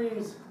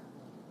 degrees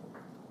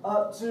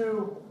up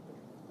to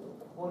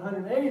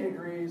 180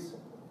 degrees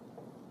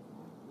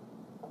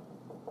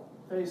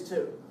phase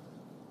 2.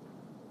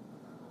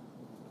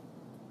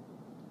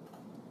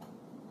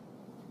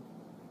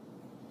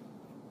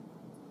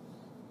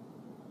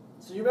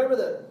 So you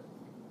remember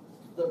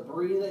the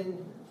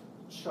breathing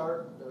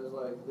chart that was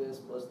like this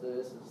plus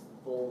this is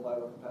full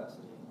vital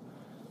capacity.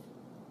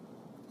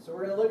 So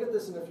we're going to look at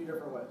this in a few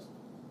different ways.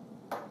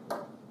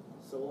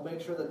 So we'll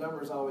make sure the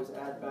numbers always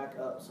add back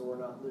up so we're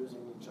not losing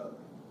each other.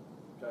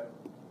 Okay?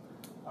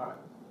 All right.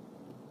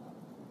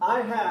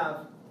 I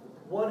have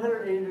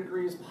 180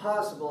 degrees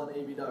possible in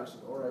abduction,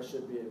 or I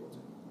should be able to.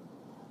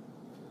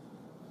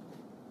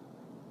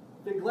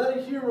 The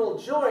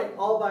glenohumeral joint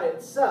all by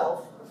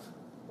itself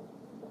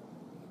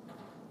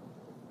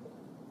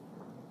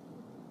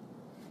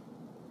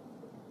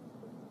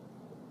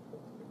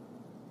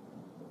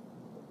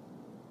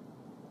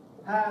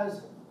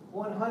has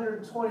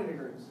 120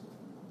 degrees.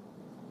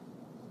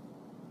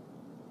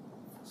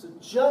 So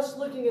just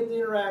looking at the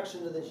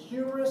interaction of the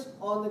humerus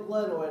on the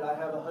glenoid, I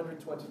have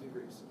 120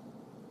 degrees.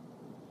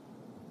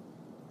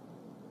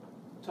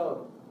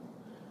 Total.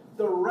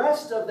 The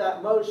rest of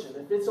that motion,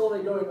 if it's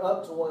only going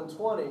up to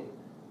 120,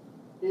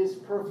 is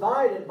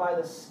provided by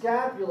the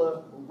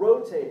scapula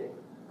rotating.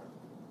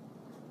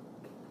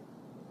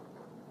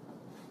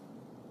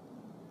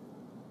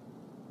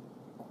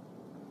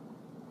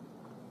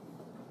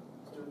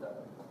 Let's do it that way.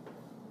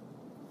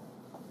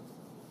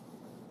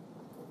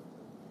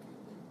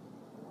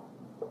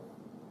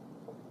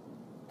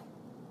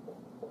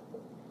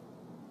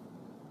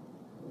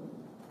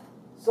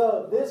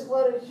 So this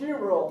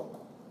glenohumeral,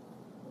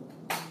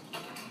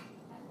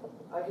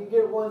 I can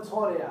get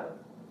 120 out of it.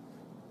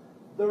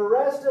 The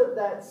rest of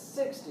that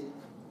 60,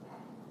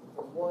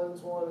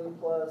 120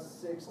 plus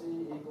 60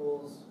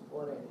 equals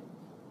 180.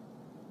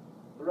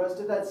 The rest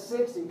of that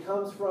 60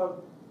 comes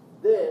from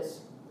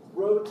this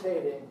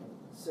rotating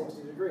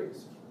 60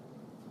 degrees.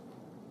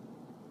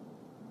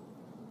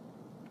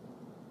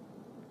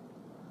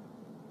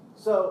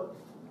 So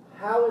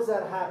how is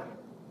that happening?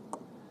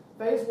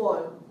 Phase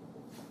 1,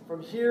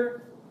 from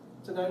here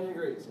to 90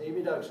 degrees,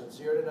 abduction,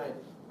 0 to 90.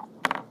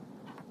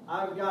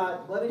 I've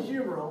got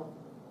glenohumeral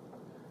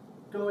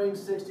going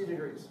 60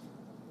 degrees.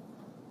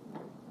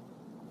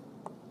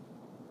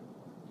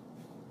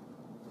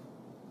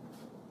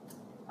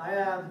 I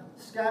have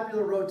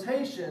scapular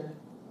rotation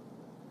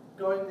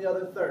going the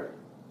other 30.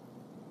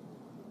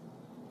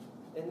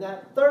 And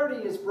that 30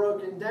 is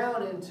broken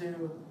down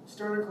into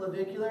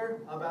sternoclavicular,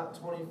 about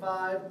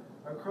 25,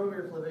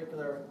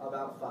 acromioclavicular,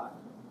 about 5.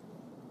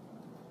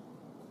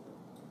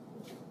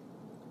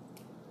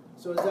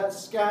 So as that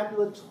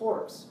scapula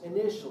torques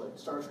initially,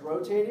 starts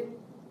rotating,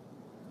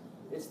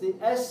 it's the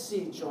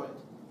SC joint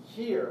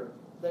here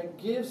that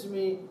gives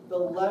me the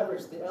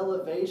leverage, the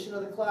elevation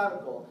of the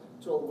clavicle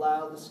to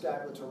allow the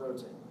scapula to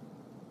rotate.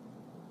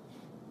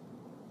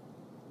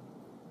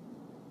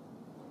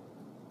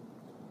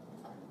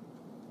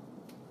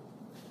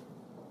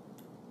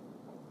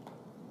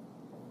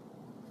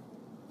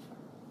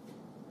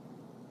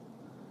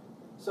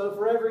 So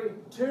for every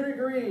 2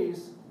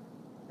 degrees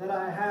that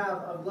I have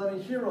of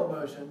glenohumeral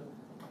motion,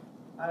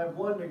 I have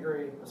 1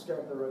 degree of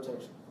scapular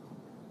rotation.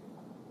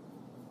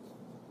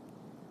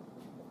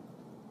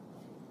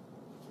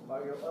 If I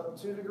go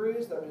up 2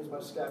 degrees, that means my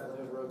scapula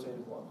has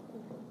rotated 1.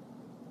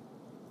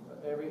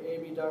 Every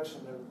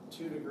abduction of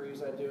 2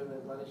 degrees I do in the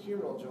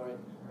glenohumeral joint,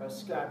 my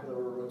scapula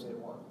will rotate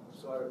 1.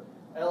 So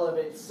I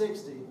elevate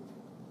 60,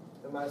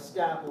 and my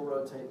scapula will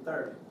rotate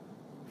 30.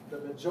 The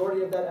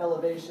majority of that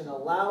elevation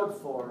allowed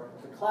for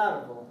the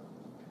clavicle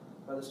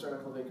by the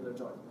sternoclavicular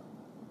joint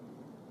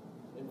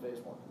in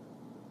phase 1.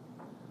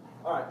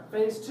 All right,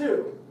 phase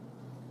 2.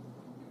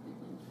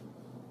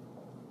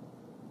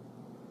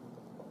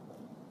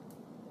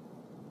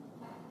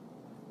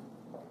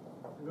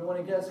 Anybody want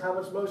to guess how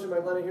much motion my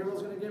glenohumeral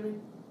is going to give me?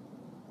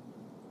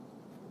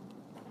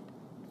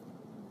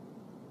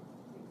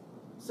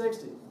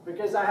 60.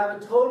 Because I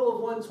have a total of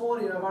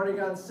 120 and I've already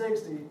gone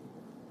 60,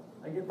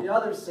 I get the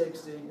other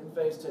 60 in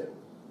phase 2.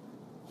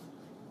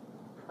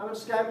 How much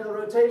scapular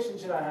rotation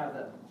should I have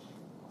then?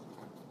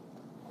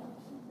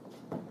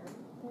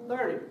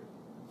 30.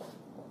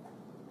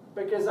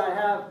 Because I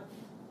have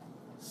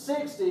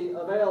 60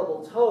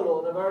 available total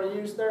and I've already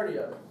used 30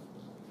 of it.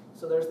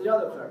 So there's the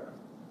other third.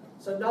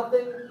 So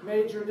nothing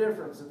major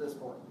difference at this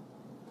point.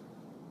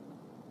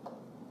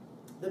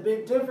 The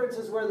big difference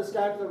is where the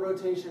scapular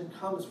rotation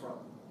comes from.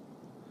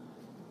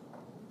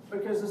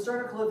 Because the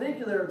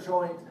sternoclavicular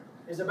joint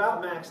is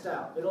about maxed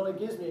out. It only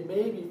gives me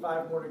maybe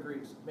 5 more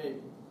degrees,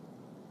 maybe.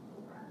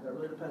 That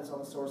really depends on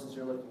the sources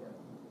you're looking at.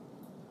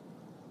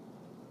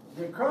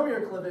 The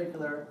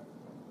acromioclavicular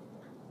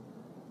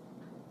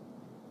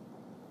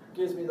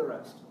gives me the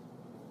rest.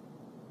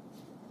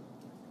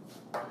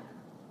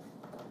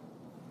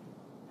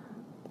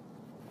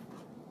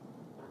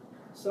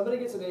 Somebody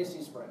gets an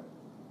AC sprain.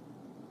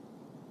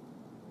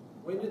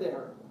 When do they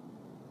hurt?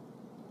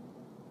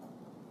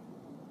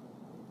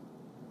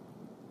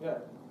 Yeah,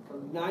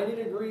 from 90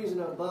 degrees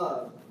and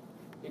above,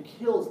 it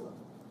kills them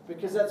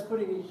because that's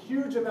putting a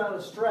huge amount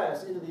of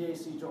stress into the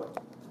AC joint.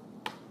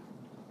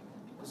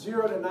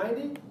 0 to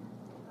 90,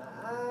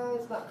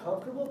 it's not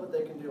comfortable, but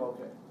they can do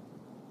okay.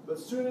 But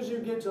as soon as you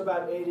get to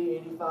about 80,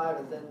 85,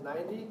 and then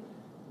 90,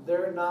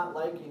 they're not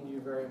liking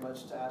you very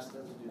much to ask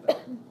them to do that.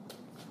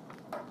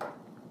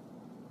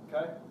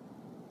 Okay?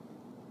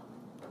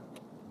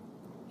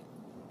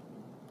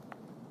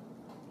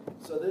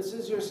 So this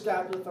is your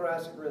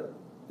scapulothoracic rhythm.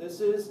 This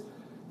is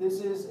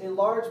in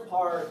large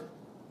part,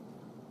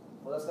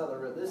 well, that's not the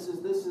rhythm.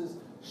 This is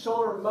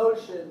shoulder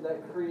motion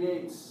that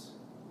creates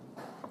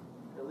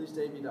at least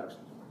abduction.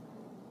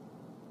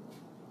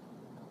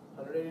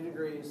 180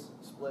 degrees,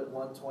 split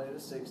 120 to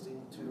 60,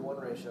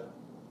 2-to-1 ratio.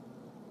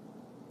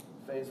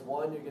 Phase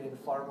 1, you're getting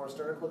far more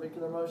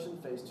sternoclavicular motion.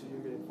 Phase 2, you're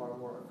getting far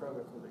more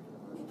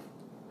acromioclavicular motion.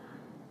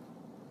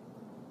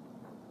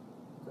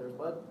 There's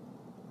Bud.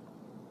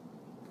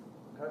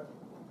 Okay.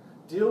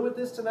 Deal with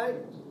this tonight,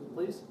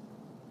 please.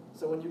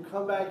 So when you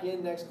come back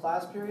in next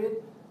class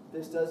period,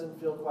 this doesn't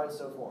feel quite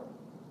so foreign.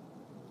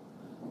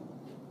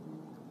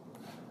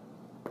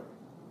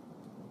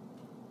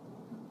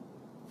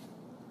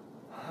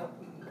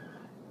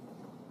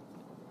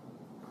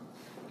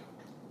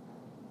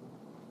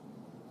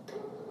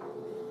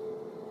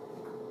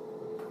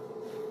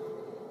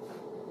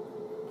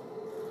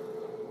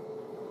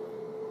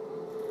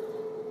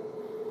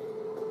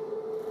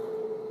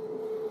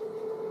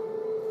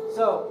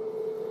 So,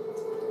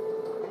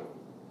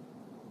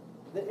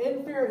 the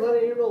inferior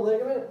glenohumeral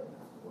ligament,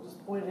 we'll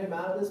just point him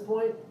out at this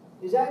point,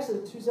 is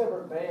actually 2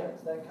 separate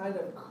bands that kind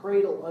of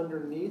cradle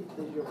underneath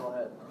the humeral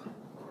head.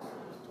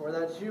 Where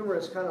that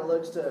humerus kind of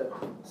looks to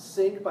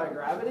sink by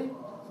gravity,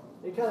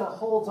 it kind of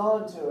holds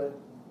on to it,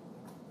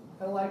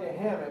 kind of like a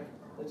hammock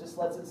that just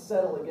lets it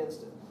settle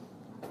against it.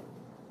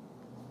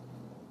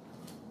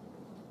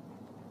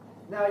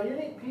 Now, a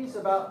unique piece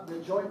about the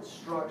joint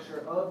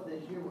structure of the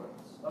humerus,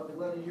 of the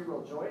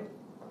glenohumeral joint,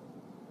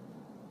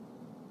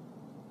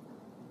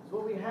 is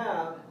what we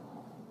have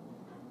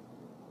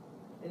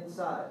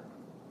inside.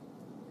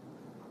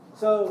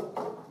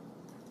 So,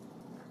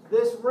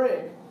 this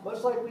ring,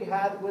 much like we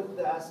had with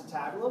the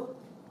acetabulum,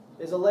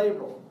 is a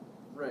labral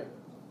ring.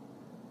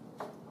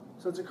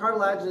 So it's a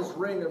cartilaginous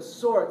ring of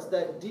sorts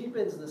that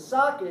deepens the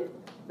socket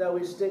that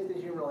we stick the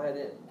humeral head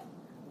in.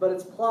 But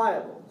it's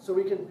pliable, so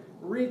we can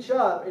reach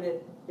up and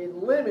it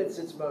limits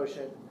its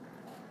motion,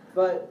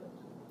 but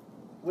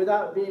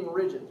without being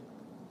rigid.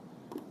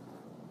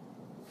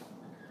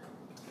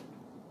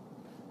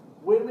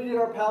 When we did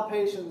our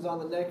palpations on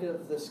the neck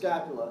of the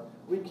scapula,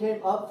 we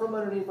came up from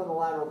underneath on the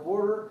lateral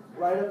border,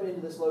 right up into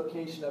this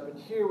location up in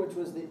here, which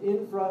was the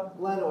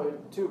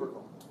infraglenoid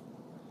tubercle.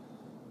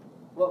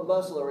 What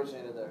muscle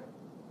originated there?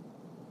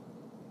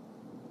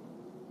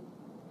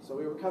 So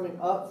we were coming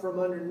up from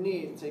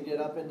underneath to get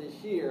up into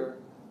here.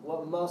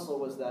 What muscle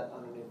was that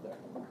underneath there?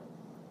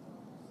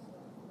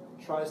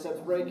 Triceps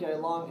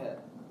brachii, long head.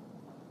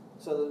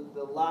 So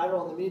the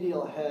lateral and the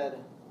medial head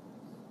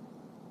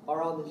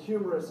are on the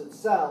humerus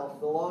itself.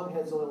 The long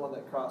head's the only one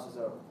that crosses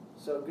over.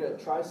 So good.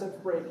 Triceps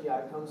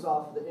brachii comes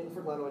off the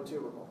infraglenoid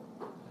tubercle.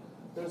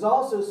 There's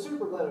also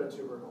supraglenoid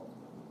tubercle,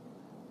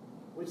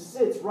 which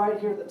sits right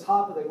here at the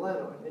top of the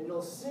glenoid. And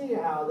you'll see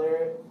how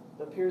there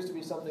appears to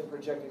be something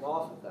projecting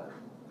off of that.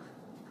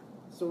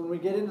 So when we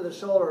get into the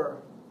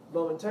shoulder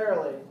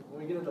momentarily,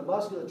 when we get into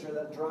musculature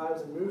that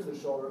drives and moves the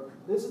shoulder,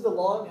 this is the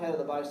long head of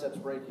the biceps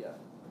brachii.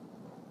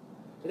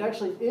 It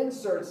actually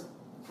inserts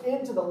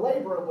into the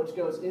labrum, which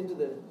goes into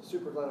the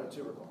supraglenoid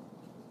tubercle.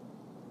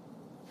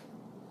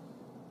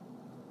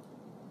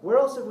 Where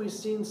else have we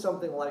seen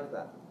something like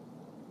that?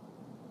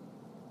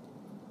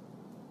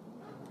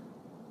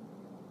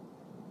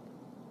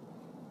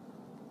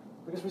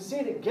 Because we see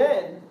it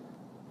again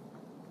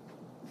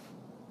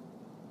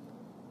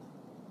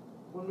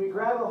when we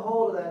grab a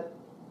hold of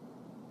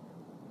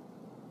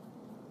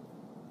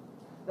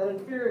that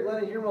inferior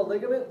glenohumeral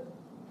ligament.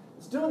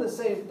 It's doing the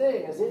same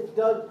thing. As it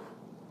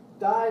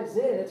dives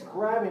in, it's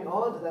grabbing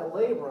onto that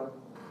labrum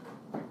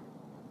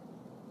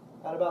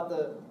at about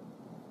the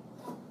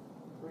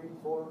 3,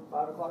 4,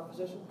 5 o'clock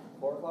position,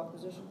 4 o'clock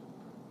position.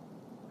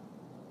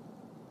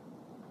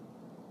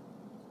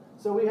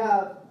 So we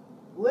have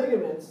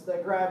ligaments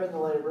that grab in the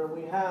labrum.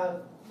 We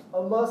have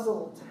a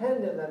muscle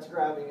tendon that's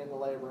grabbing in the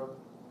labrum.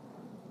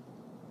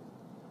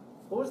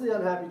 What was the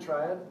unhappy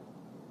triad?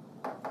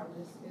 How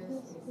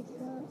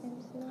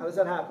does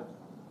that happen?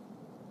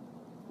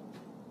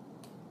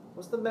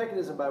 What's the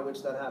mechanism by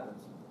which that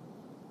happens?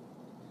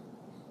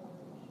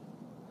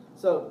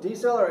 So,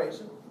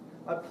 deceleration.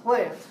 I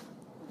plant.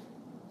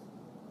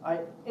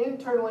 I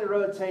internally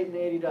rotate and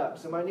adduct.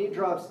 So my knee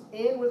drops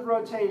in with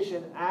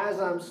rotation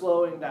as I'm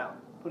slowing down,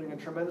 putting a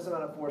tremendous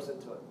amount of force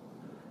into it.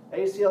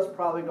 ACL is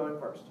probably going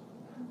first.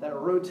 That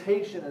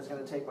rotation is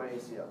going to take my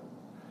ACL.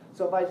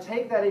 So if I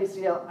take that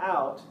ACL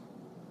out,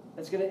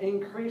 it's going to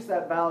increase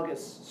that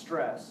valgus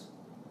stress.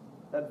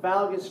 That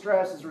valgus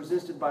stress is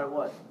resisted by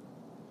what?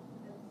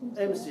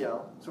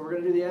 MCL. So we're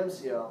going to do the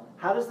MCL.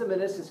 How does the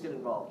meniscus get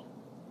involved?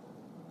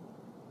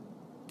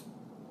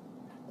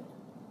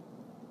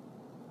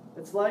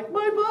 It's like,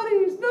 my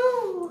buddies,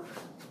 no!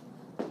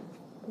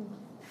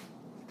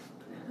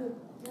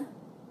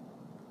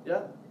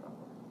 Yeah?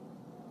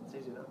 It's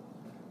easy enough.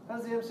 How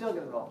does the MCL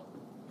get involved?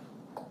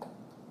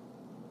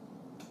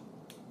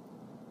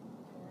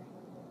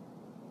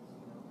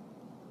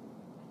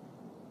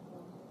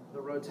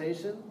 The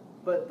rotation,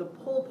 but the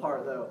pull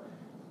part though,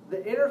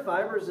 the inner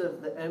fibers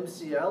of the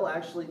MCL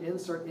actually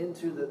insert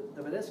into the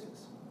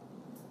meniscus.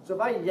 So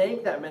if I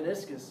yank that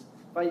meniscus,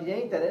 if I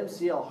yank that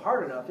MCL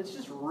hard enough, it's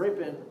just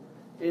ripping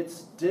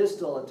its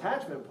distal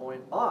attachment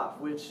point off,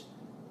 which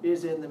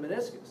is in the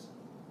meniscus.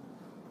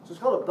 So it's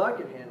called a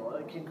bucket handle.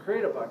 It can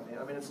create a bucket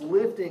handle. I mean, it's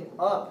lifting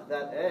up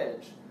that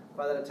edge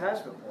by that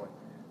attachment point.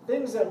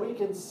 Things that we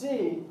can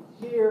see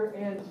here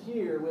and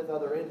here with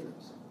other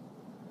injuries.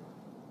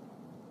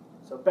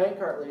 So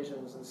Bankart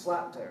lesions and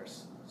slap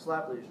tears,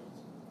 slap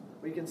lesions.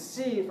 We can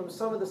see from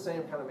some of the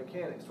same kind of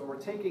mechanics when we're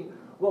taking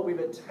what we've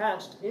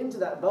attached into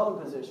that bone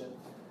position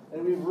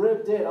and we've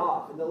ripped it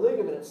off, and the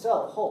ligament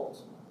itself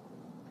holds.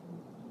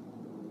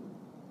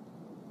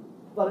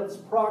 But its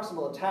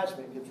proximal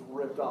attachment gets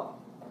ripped off.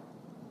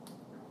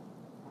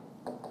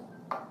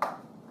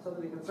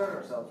 Something to concern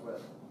ourselves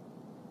with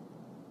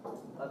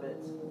a bit.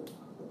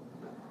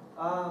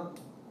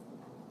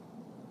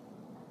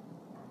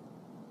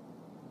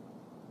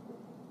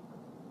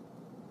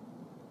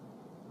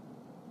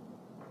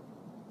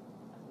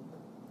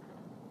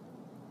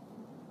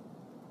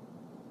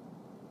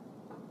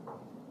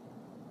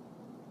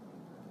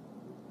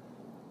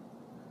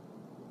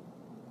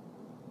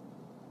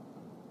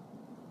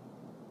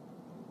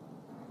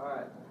 All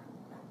right.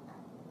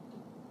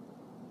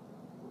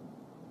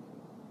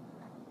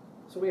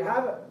 So we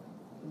have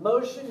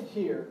motion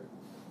here,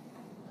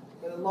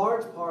 and in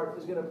large part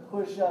is going to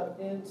push up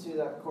into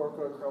that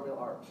coracoacromial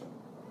arch,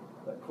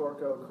 that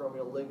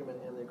coracoacromial ligament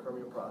in the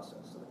acromial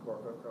process, so the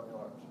coracoacromial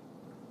arch.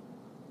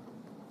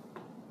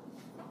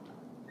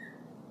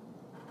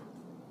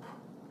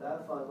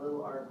 That fun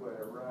little archway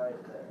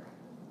right there.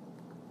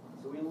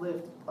 So we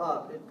lift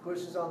up, it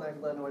pushes on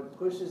that glenoid,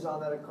 pushes on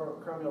that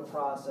acromial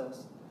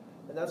process,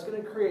 and that's going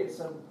to create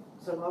some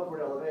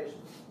upward elevation,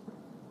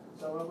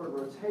 some upward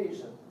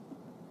rotation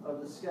of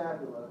the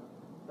scapula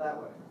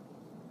that way.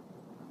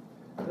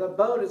 The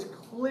bone is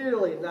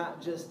clearly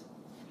not just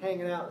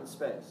hanging out in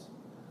space.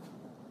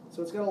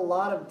 So it's got a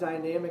lot of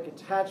dynamic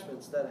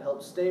attachments that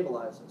help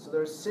stabilize it. So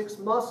there's 6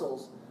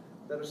 muscles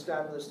that are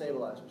scapular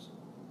stabilizers.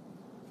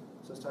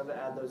 So it's time to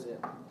add those in.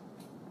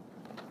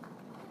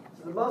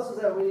 So the muscles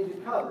that we need to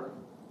cover,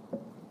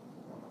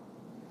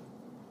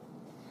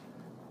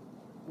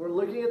 we're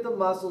looking at the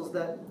muscles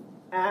that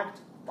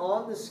act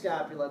on the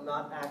scapula,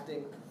 not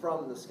acting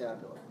from the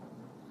scapula.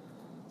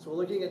 So we're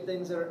looking at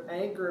things that are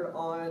anchored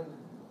on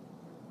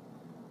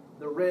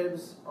the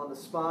ribs, on the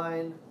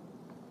spine,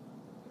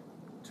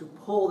 to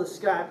pull the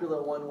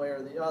scapula one way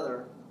or the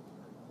other.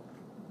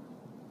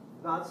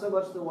 Not so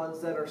much the ones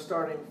that are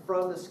starting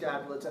from the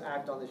scapula to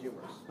act on the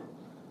humerus.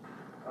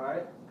 All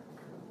right?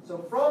 So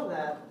from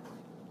that,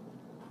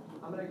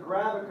 I'm going to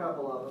grab a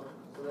couple of them.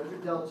 So there's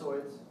your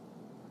deltoids.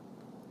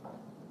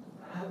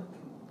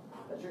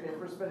 That's your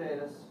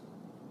infraspinatus.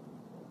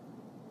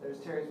 There's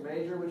teres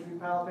major, which we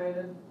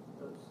palpated.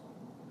 Oops.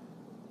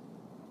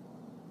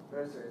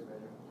 There's teres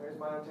major. Teres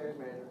minor, teres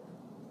major.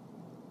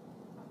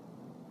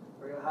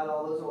 We're going to hide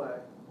all those away.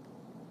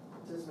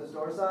 Latissimus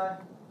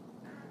dorsi,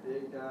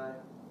 big guy.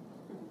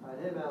 Hide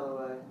him out of the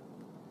way.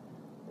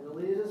 And it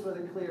leaves us with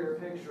a clearer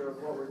picture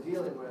of what we're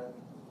dealing with.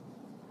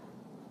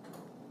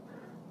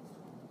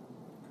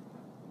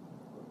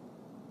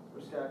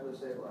 For scapular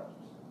stabilizers.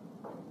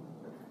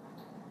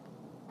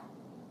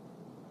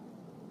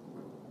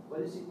 What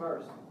do you see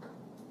first?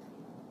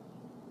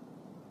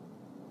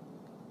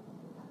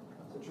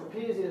 So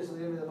trapezius is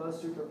going to be the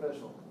most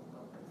superficial.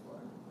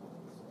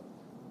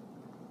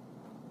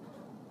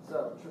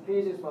 So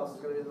trapezius muscle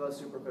is going to be the most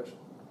superficial.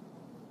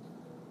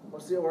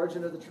 What's the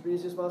origin of the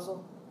trapezius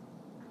muscle?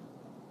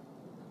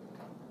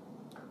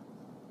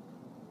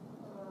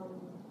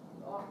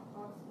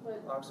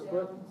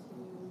 Occiput.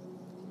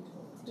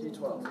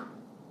 T12.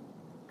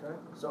 Okay.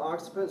 So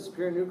occiput,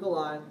 superior nuchal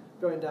line,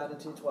 going down to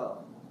T12.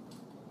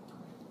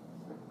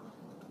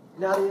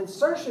 Now the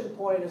insertion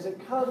point as it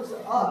comes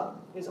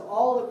up is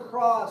all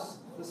across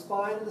the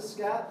spine of the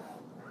scap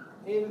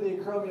into the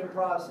acromion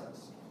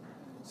process.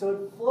 So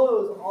it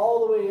flows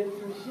all the way in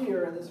through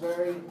here in this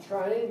very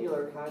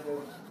triangular kind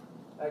of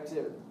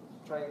activity,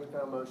 triangular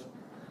kind of motion.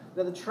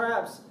 Now the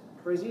traps,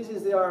 for as easy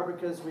as they are,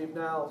 because we've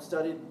now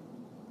studied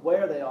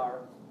where they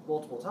are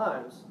multiple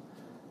times,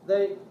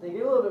 they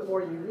get a little bit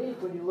more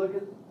unique when you look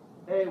at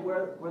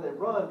where they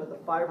run, but the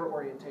fiber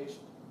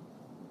orientation.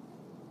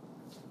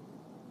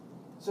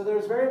 So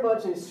there's very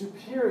much a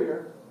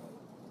superior,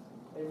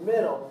 a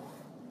middle,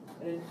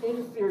 and an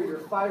inferior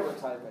fiber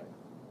typing.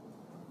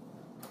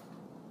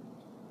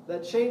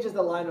 That changes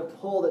the line of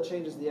pull, that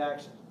changes the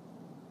action.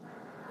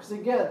 Because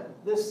again,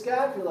 this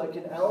scapula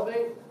can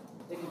elevate,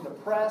 it can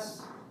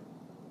depress,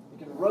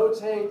 it can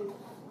rotate,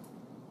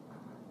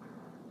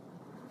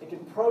 it can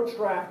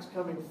protract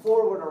coming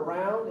forward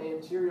around,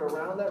 anterior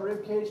around that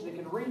rib cage, and it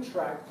can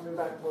retract coming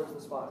back towards the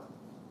spine.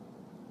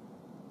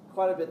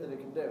 Quite a bit that it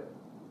can do.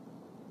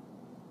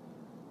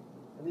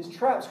 And these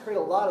traps create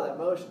a lot of that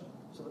motion.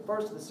 So the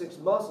first of the 6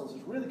 muscles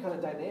is really kind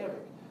of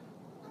dynamic.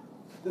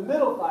 The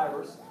middle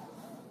fibers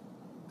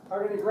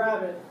are going to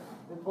grab it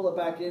and pull it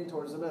back in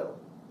towards the middle.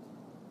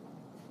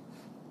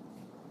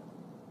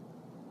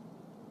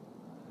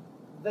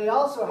 They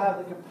also have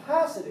the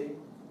capacity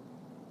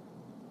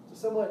to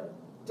somewhat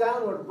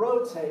downward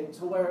rotate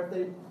to where if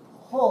they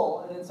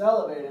pull and it's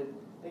elevated,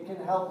 it can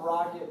help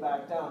rock it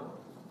back downward.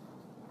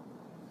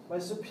 My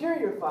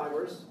superior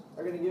fibers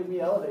are going to give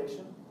me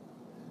elevation,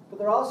 but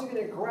they're also going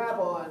to grab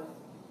on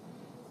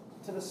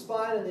to the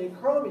spine and the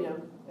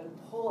acromion and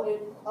pull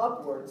it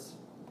upwards,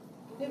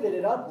 pivot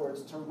it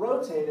upwards to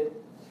rotate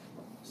it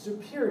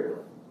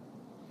superiorly.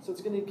 So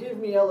it's going to give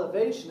me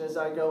elevation as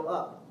I go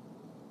up.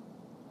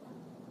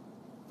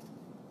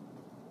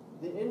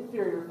 The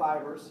inferior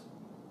fibers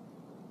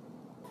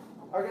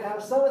are going to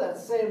have some of that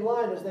same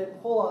line as they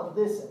pull on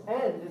this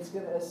end. It's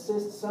going to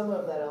assist some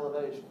of that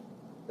elevation,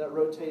 that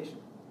rotation.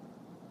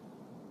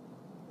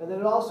 And then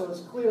it also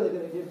is clearly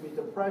going to give me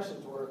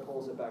depressions where it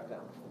pulls it back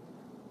down.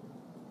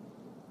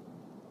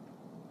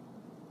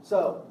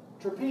 So,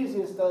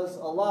 trapezius does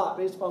a lot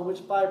based upon which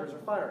fibers are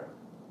firing.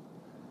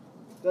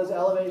 It does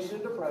elevation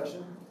and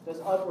depression, does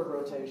upward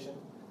rotation.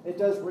 It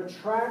does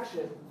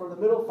retraction from the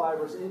middle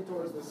fibers in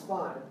towards the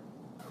spine.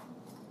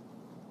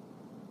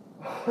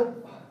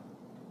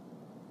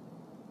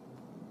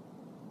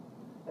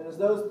 And as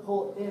those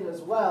pull in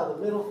as well,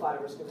 the middle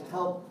fibers can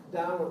help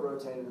downward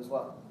rotate it as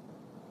well.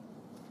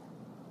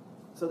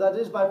 So that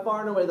is by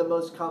far and away the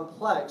most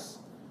complex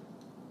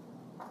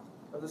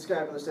of the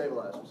scapular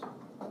stabilizers.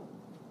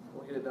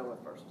 We'll get it done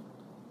with first.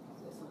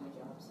 There's so many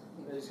jobs.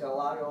 They just got a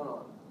lot going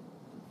on.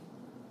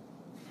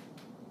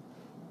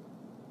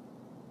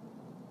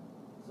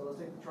 So let's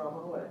take the trauma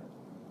away.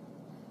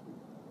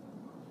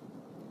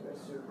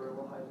 There's super,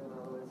 we'll hide them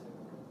out of the way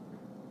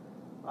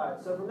too.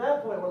 Alright, so from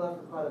that point we're left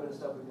with quite a bit of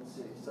stuff we can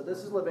see. So this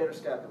is levator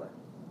scapulae.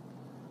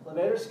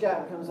 Levator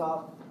scap comes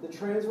off the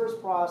transverse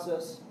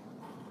process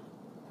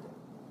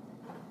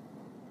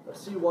of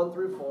C1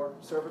 through 4,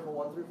 cervical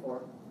 1 through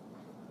 4.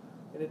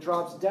 And it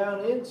drops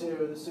down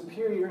into the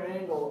superior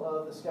angle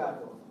of the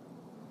scapula.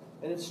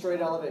 And it's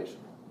straight elevation.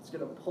 It's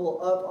going to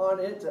pull up on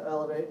it to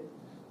elevate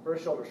for a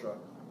shoulder shrug.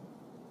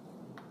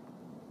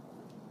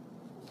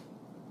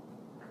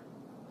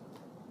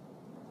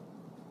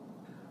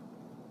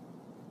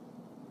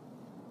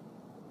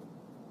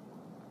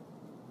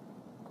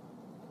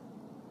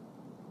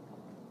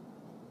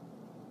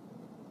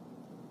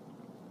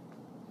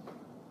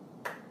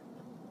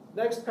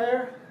 Next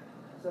pair,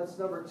 so that's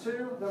number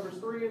 2. Numbers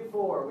 3 and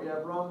 4, we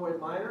have rhomboid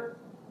minor,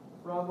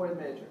 rhomboid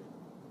major.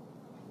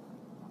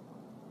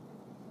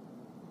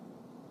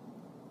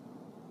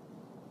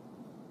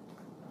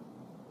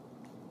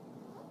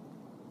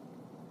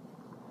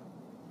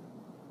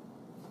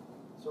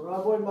 So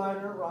rhomboid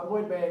minor,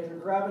 rhomboid major,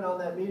 grabbing on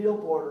that medial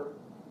border.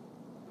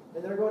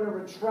 and they're going to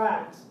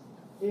retract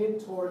in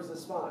towards the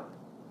spine.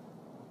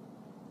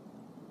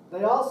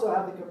 They also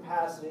have the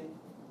capacity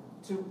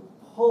to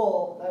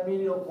pull that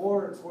medial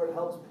border to where it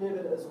helps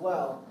pivot as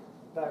well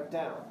back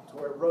down, to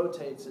where it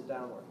rotates it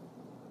downward.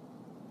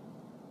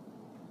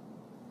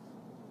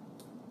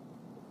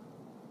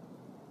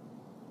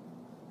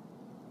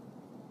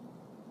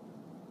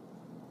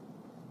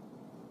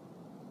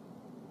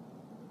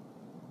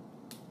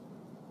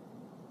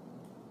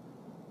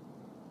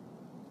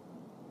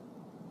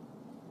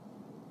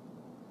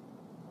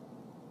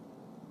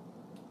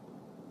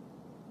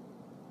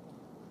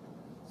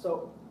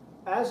 So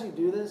as you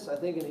do this, I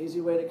think an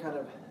easy way to kind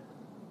of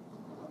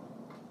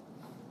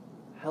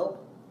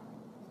help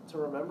to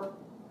remember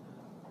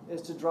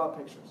is to draw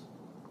pictures,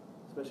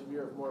 especially if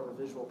you're more of a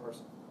visual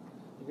person.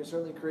 You can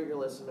certainly create your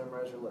lists and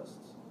memorize your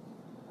lists.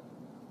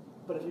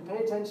 But if you pay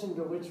attention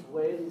to which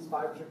way these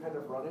fibers are kind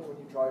of running when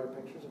you draw your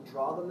pictures and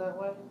draw them that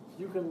way,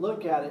 you can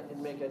look at it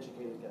and make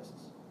educated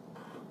guesses.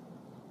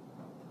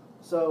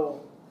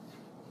 So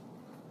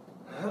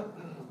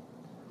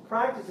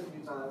practice a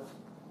few times.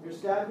 Your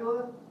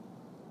scapula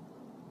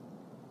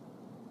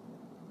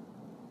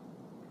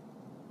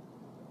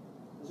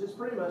is just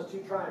pretty much two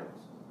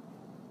triangles.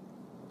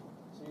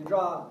 So you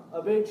draw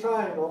a big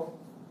triangle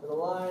with a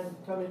line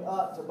coming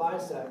up to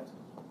bisect.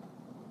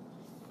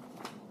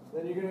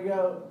 Then you're going to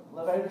go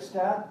levator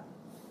scap,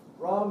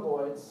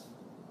 rhomboids.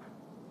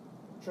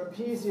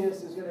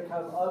 Trapezius is going to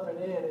come up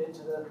and in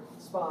into the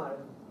spine.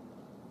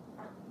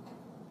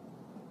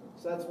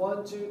 So that's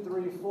 1, 2,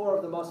 3, 4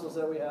 of the muscles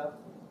that we have.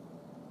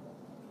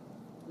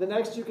 The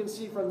next you can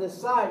see from this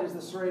side is the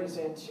serratus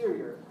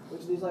anterior,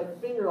 which are these like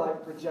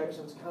finger-like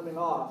projections coming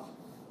off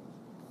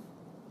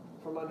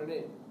from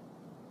underneath.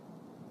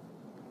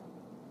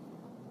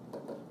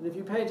 And if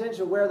you pay attention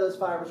to where those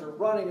fibers are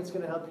running, it's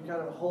going to help you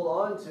kind of hold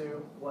on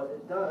to what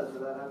it does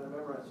without having to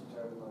memorize it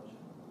terribly much.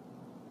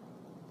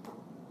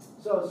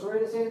 So,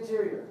 serratus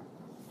anterior.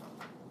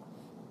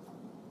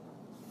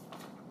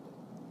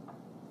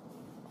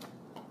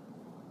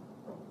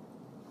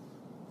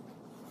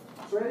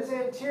 Serratus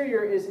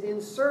anterior is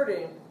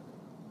inserting,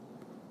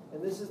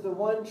 and this is the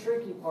one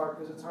tricky part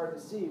because it's hard to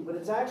see, but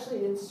it's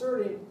actually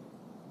inserting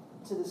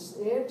to the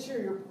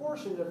anterior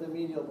portion of the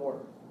medial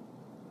border.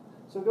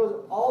 So it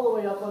goes all the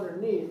way up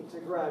underneath to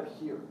grab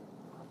here.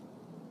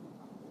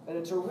 And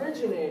it's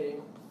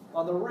originating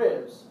on the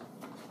ribs,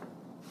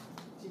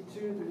 T2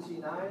 through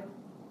T9,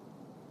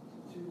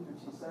 T2 through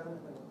T7,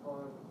 depending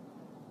upon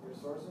your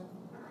sourcing.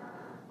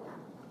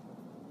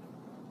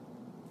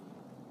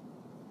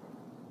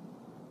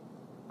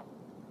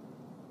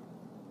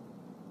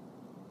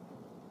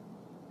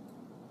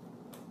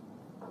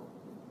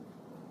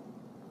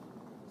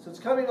 So it's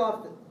coming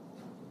off the...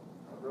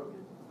 I broke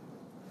it.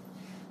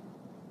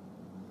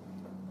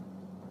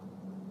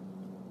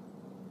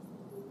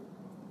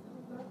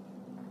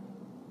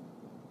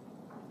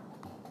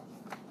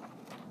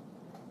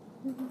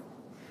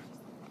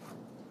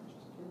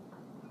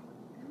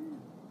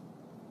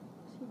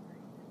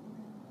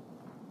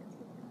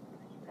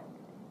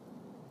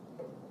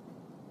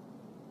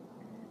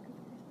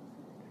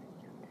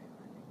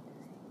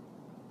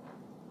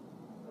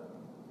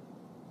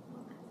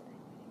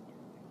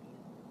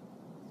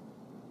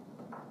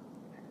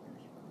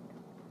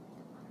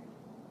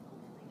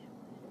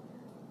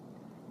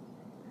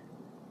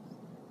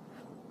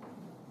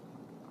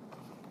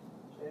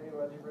 Jamie,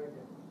 why'd you break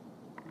it?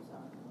 I'm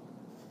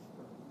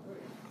sorry.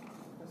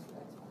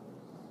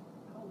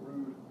 How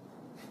rude.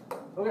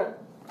 Okay.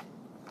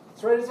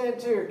 Serratus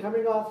anterior,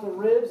 coming off the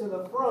ribs in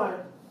the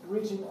front,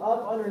 reaching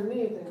up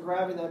underneath and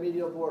grabbing that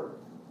medial border.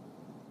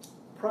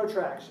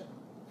 Protraction.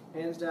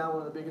 Hands down,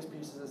 one of the biggest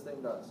pieces this thing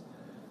does.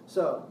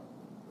 So,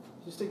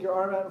 you stick your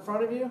arm out in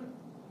front of you,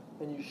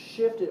 and you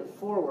shift it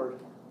forward.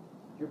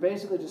 You're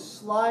basically just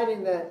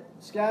sliding that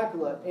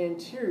scapula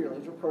anteriorly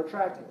as you're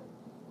protracting it.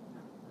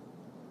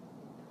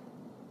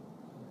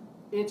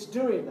 It's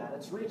doing that.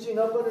 It's reaching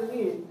up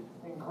underneath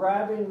and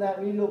grabbing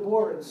that medial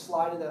border and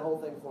sliding that whole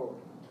thing forward.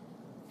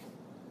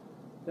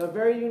 Now, a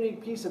very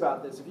unique piece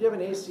about this, if you have an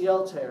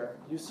ACL tear,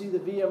 you see the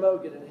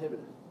VMO get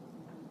inhibited.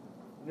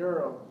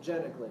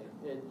 Neurogenically,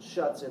 it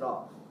shuts it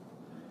off.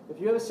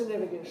 If you have a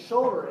significant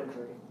shoulder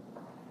injury,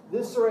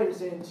 this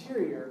serratus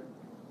anterior,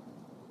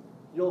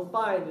 you'll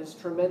find is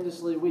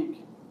tremendously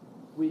weak,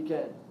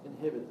 weekend,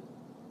 inhibited.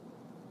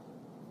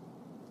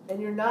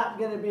 And you're not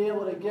going to be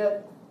able to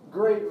get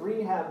great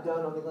rehab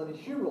done on the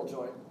glenohumeral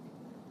joint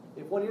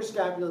if one of your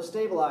scapular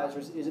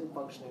stabilizers isn't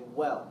functioning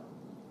well.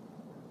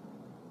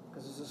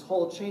 Because there's this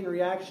whole chain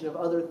reaction of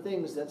other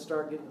things that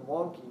start getting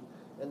wonky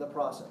in the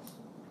process.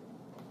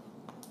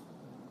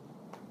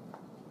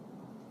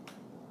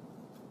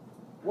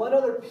 One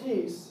other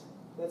piece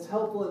that's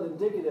helpful and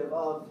indicative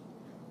of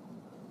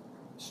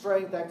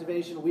strength,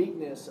 activation,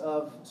 weakness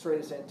of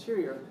serratus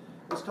anterior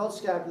is called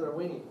scapular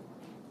winging.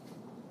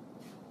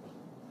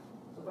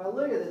 So if I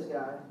look at this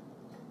guy,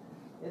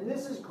 and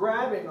this is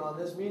grabbing on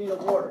this medial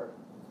border,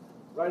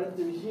 right in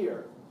through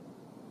here,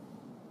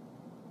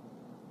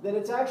 then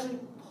it's actually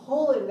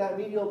pulling that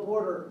medial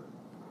border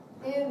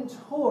in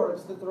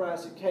towards the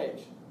thoracic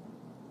cage.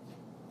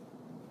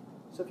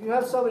 So if you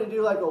have somebody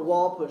do like a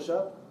wall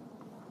push-up,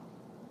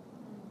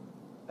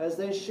 as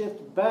they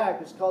shift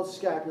back, it's called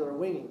scapular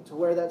winging, to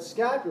where that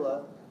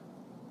scapula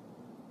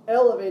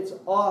elevates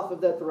off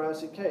of that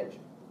thoracic cage,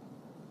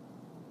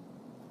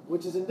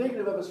 which is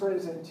indicative of a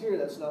serratus anterior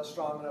that's not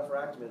strong enough or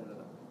activated enough.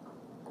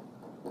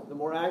 The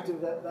more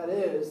active that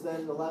is,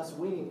 then the less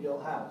winging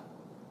you'll have.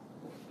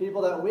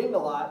 People that wing a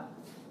lot,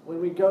 when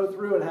we go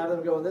through and have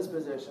them go in this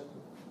position,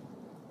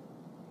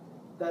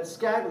 that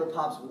scapula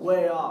pops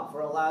way off,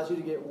 or allows you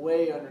to get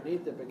way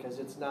underneath it because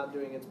it's not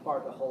doing its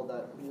part to hold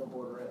that medial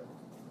border in.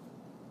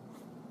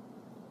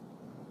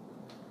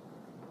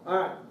 All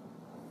right,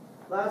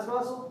 last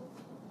muscle.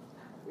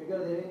 We go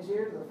to the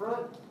anterior to the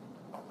front.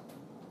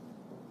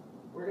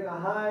 We're going to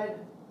hide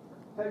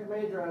pec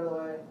major out of the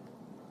way.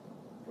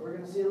 We're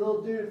going to see a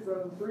little dude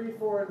from 3,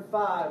 4, and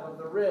 5 of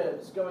the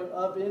ribs going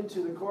up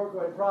into the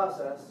coracoid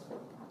process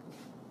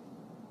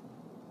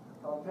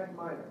called pec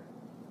minor.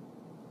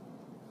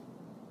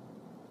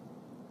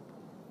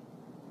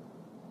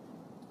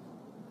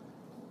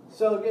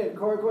 So again,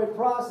 coracoid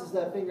process,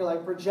 that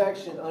finger-like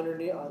projection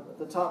underneath on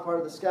the top part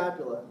of the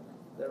scapula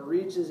that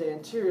reaches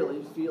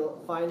anteriorly,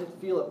 feel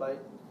it by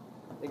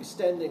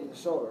extending the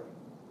shoulder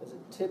as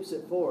it tips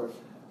it forward.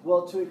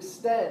 Well, to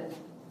extend,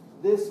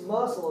 this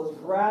muscle is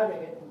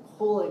grabbing it and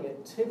pulling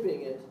it,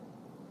 tipping it,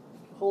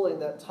 pulling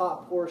that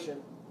top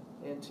portion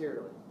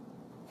anteriorly.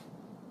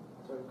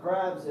 So it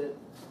grabs it,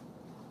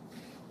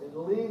 it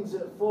leans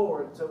it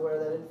forward to where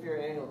that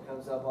inferior angle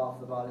comes up off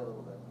the body a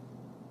little bit.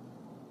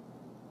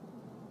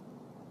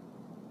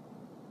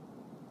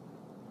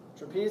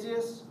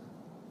 Trapezius,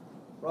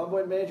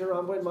 rhomboid major,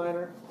 rhomboid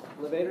minor,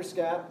 levator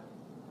scap,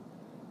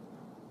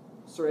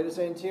 serratus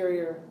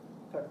anterior,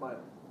 pec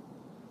minor.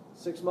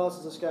 6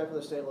 muscles of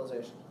scapular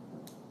stabilization.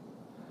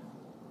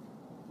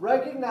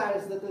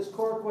 Recognize that this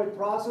coracoid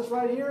process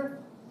right here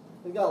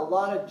has got a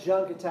lot of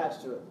junk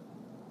attached to it.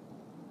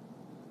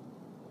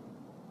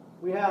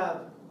 We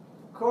have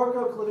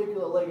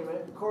coracoclavicular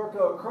ligament,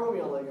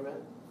 coracoacromial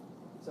ligament,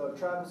 so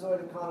trapezoid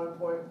and condylar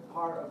point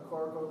part of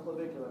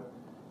coracoclavicular,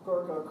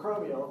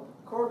 coracoacromial,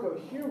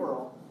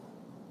 coracohumeral,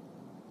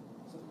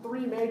 so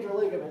 3 major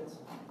ligaments.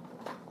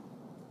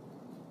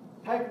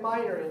 Pec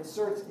minor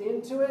inserts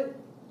into it.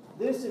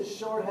 This is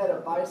short head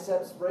of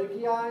biceps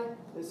brachii.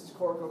 This is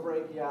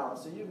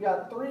coracobrachialis. So you've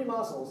got 3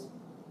 muscles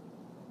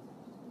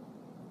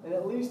and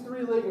at least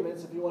 3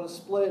 ligaments. If you want to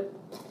split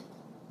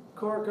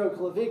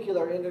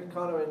coracoclavicular into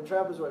condylar and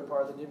trapezoid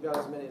part, then you've got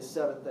as many as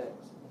 7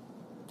 things.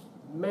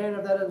 Man,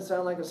 if that doesn't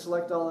sound like a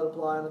select all that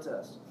apply on the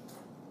test.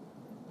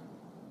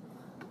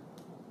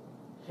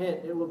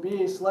 Hint, it will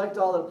be a select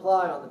all that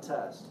apply on the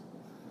test.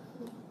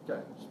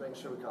 Okay, just making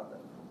sure we caught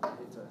that.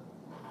 Need to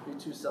be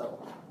too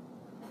subtle.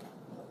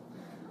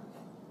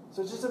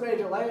 So it's just a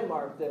major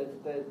landmark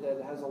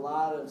that has a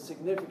lot of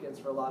significance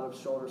for a lot of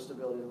shoulder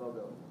stability and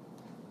mobility.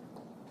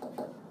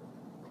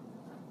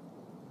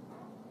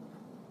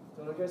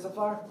 Doing okay so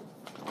far?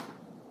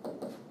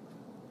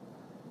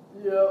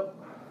 Yep.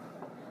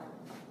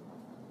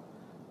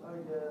 I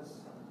guess.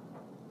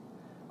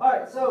 All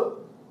right,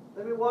 so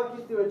let me walk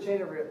you through a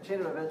chain of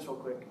events real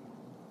quick.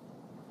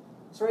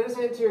 Serratus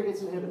anterior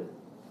gets inhibited.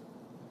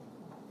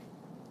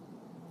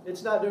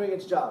 It's not doing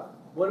its job.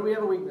 What do we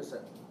have a weakness in?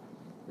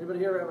 Anybody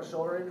here have a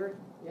shoulder injury?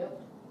 Yep.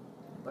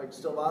 Like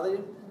still bother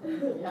you?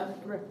 Yeah.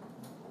 Come here.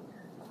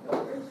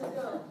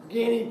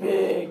 Guinea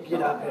pig,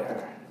 get up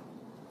here.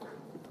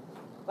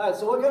 All right,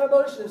 so what kind of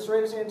motion is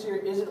serratus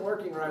anterior isn't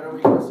working right are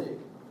we going to see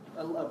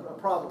a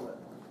problem with?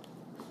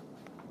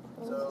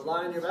 So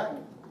lie on your back,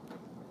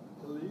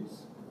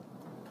 please.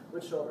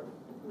 Which shoulder?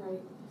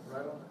 Right.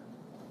 Right on.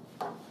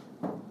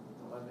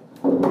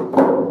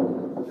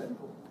 Okay,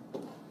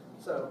 cool.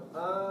 So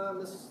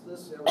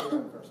yeah, we'll do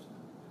that first.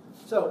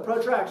 So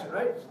protraction,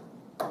 right?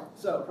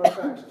 So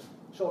protraction,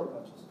 shoulder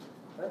punches.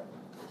 Okay,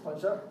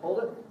 punch up, hold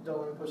it, don't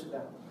let me push it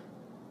down.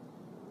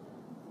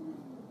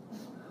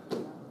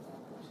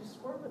 She's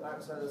squirming. All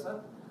right, side to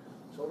side.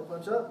 Shoulder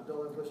punch up, don't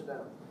let me push it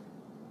down.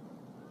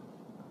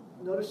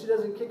 Notice she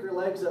doesn't kick her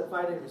legs up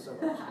fighting you so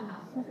much.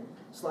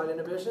 Slight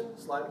inhibition,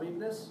 slight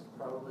weakness,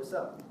 probably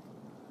so.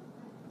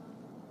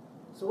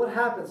 So what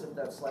happens if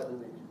that's slightly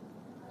weak?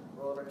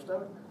 Roll over your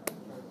stomach.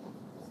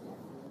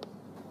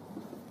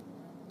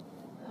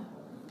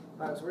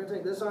 All right, so we're going to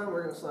take this arm,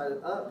 we're going to slide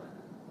it up.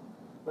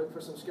 Look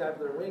for some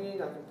scapular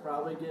winging. I can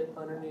probably get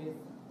underneath.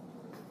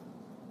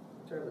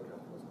 Turn the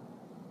cup.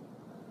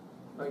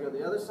 If I go to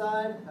the other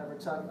side, have her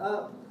tuck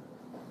up.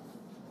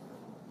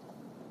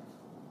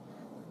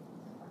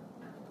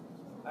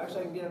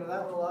 Actually, I can get into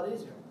that one a lot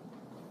easier.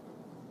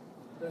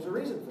 There's a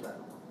reason for that.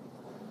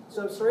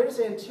 So serratus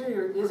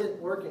anterior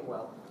isn't working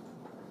well.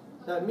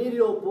 That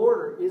medial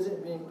border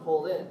isn't being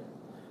pulled in.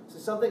 So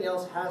something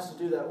else has to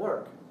do that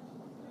work.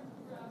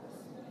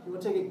 You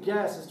want to take a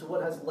guess as to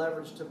what has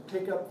leverage to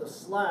pick up the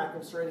slack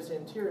of serratus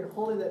anterior and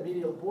holding that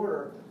medial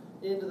border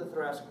into the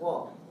thoracic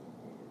wall.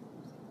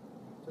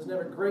 Doesn't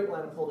have a great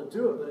line of pull to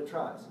do it, but it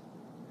tries.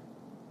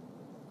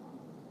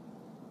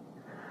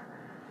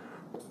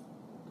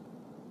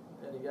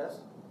 Any guess?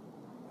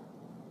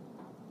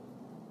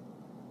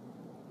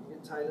 You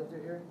get tight in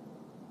through here?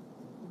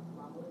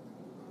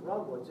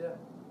 Rhomboids, yeah.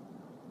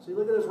 So you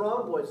look at those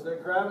rhomboids,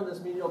 they're grabbing this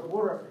medial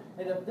border,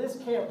 and if this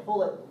can't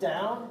pull it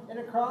down and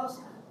across,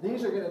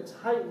 these are going to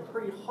tighten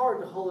pretty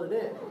hard to hold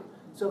it in.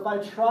 So if I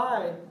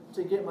try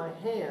to get my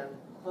hand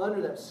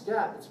under that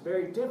scap, it's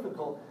very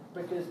difficult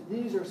because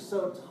these are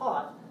so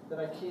taut that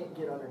I can't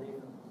get underneath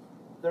them.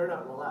 They're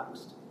not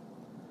relaxed.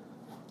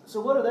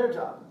 So what are their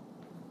job?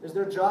 Is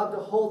their job to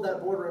hold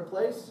that border in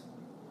place?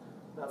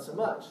 Not so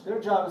much. Their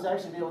job is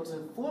actually to be able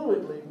to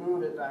fluidly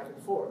move it back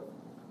and forth.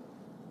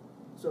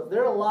 So if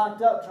they're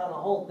locked up trying to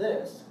hold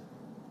this,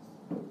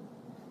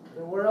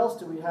 then where else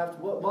do we have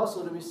to, what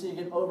muscle do we see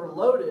get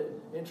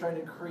overloaded in trying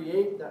to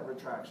create that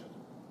retraction?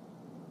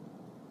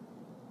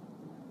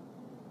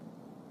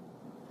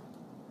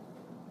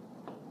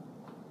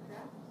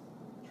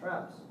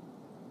 Traps.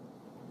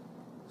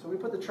 So we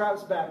put the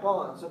traps back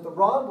on. So if the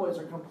rhomboids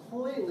are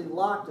completely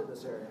locked in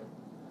this area,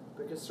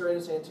 because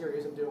serratus anterior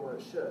isn't doing what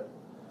it should,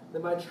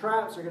 then my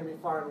traps are going to be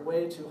firing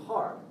way too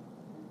hard.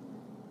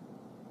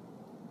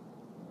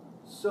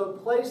 So a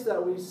place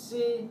that we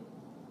see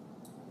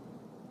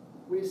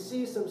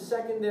some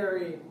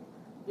secondary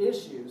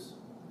issues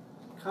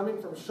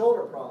coming from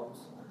shoulder problems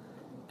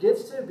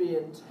gets to be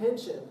in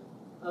tension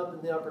up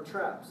in the upper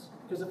traps.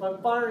 Because if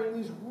I'm firing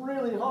these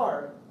really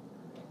hard,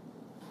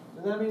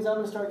 then that means I'm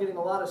going to start getting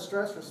a lot of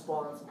stress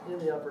response in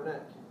the upper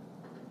neck.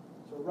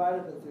 So right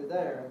up and through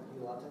there,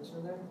 you get a lot of tension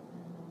in there?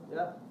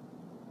 Yep.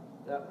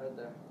 Yep, right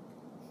there.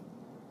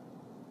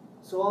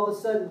 So all of a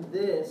sudden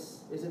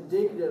this is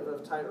indicative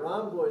of tight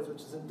rhomboids,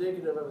 which is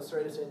indicative of a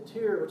serratus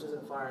anterior, which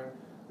isn't firing,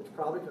 which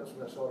probably comes from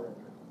that shoulder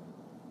injury.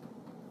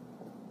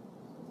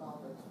 It's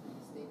all like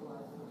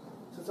stabilizers.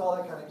 So it's all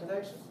that kind of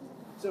connection.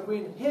 So if we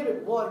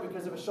inhibit one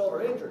because of a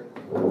shoulder injury,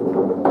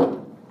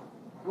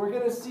 we're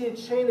going to see a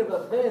chain of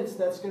events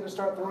that's going to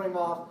start throwing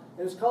off,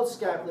 and it's called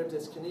scapular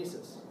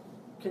dyskinesis.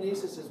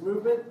 Kinesis is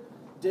movement,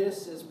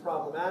 dys is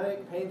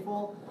problematic,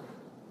 painful,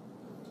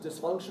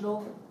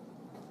 dysfunctional.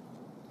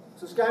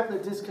 So scapular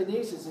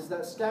dyskinesis is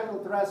that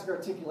scapulothoracic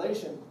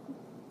articulation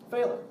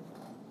failing.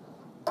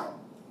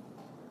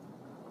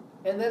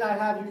 And then I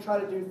have you try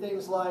to do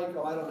things like,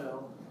 oh, I don't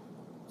know,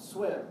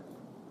 swim.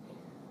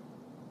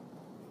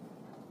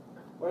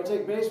 Or I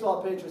take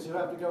baseball pitchers who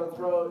have to go and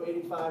throw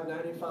 85,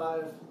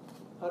 95,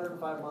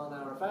 105 mile an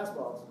hour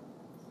fastballs.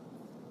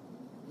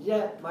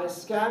 Yet my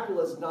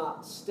scapula is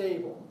not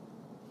stable.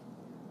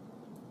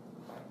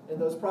 And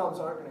those problems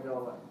aren't going to go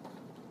away.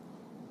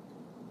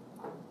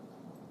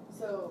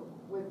 So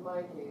with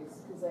my case,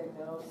 because I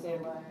know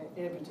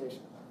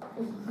Amputation.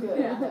 Good.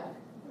 Yeah.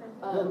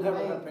 You'll never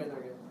have pain there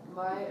again.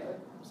 My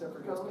Except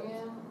for ghost guys.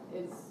 acromion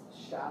is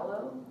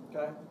shallow.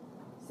 Okay?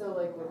 So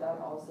like would that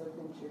also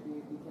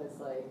contribute because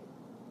like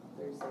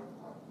there's like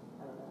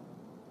I don't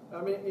know.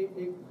 I mean,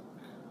 it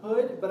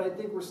could, but I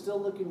think we're still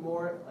looking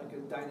more at like a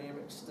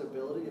dynamic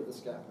stability of the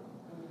scapula.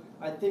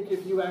 I think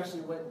if you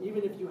actually went,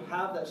 even if you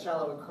have that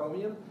shallow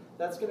acromion,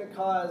 that's going to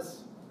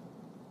cause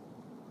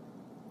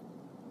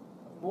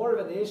more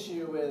of an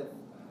issue with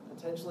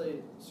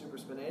potentially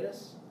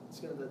supraspinatus. It's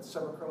going to the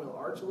subacromial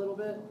arch a little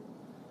bit,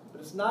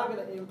 but it's not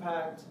going to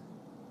impact.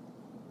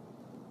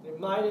 It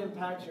might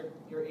impact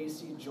your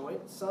AC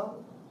joint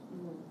some,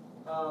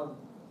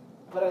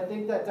 but I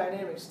think that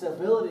dynamic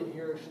stability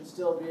here should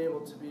still be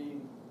able to be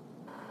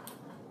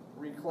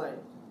reclaimed.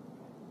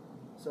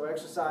 So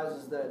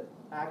exercises that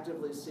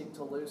actively seek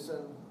to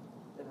loosen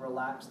and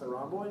relax the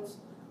rhomboids,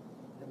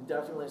 and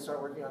definitely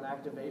start working on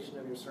activation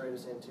of your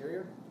serratus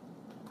anterior.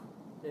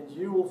 And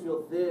you will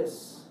feel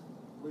this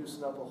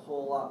loosen up a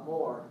whole lot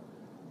more,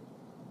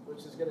 which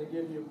is going to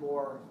give you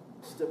more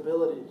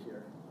stability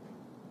here,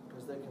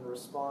 because they can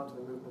respond to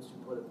the movements you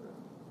put it through.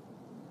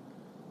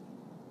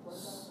 What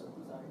about,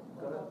 I'm sorry,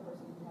 Go what ahead. about a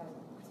person who has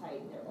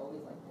tight, they're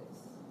always like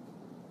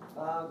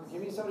this?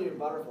 Give me somebody with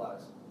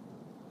butterflies.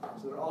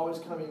 So they're always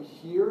coming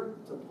here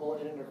to pull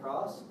in and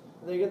across,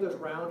 and they get those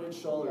rounded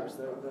shoulders.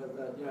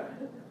 Yeah.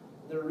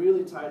 They're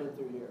really tight in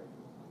through here.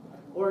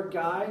 Or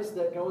guys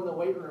that go in the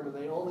weight room and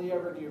they only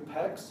ever do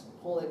pecs,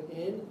 pulling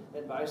in,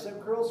 and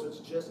bicep curls, so it's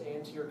just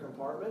anterior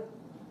compartment,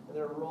 and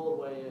they're rolled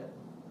way in.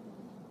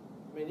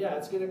 I mean, yeah,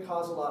 it's going to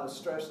cause a lot of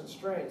stress and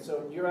strain.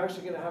 So you're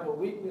actually going to have a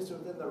weakness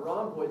within the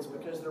rhomboids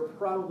because they're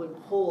probably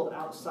pulled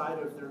outside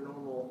of their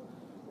normal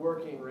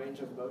working range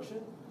of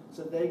motion.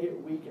 So they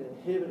get weak and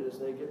inhibited as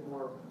they get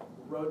more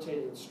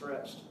rotated and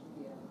stretched.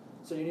 Yeah.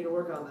 So you need to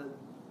work on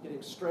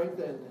getting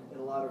strengthened and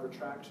a lot of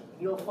retraction.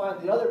 And you'll find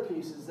the other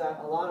piece is that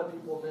a lot of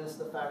people miss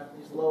the fact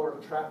that these lower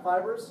trap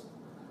fibers,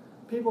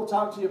 people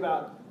talk to you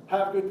about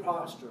have good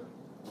posture,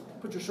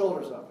 put your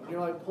shoulders up, and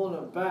you're like pulling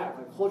them back,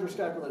 like hold your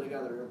scapula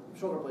together, your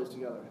shoulder blades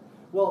together.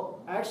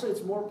 Well, actually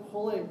it's more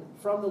pulling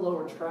from the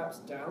lower traps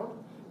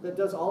down that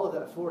does all of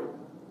that for you.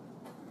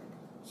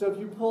 So if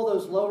you pull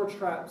those lower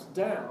traps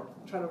down,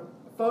 trying to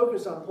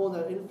focus on pulling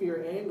that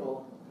inferior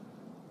angle,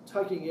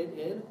 tucking it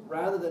in,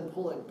 rather than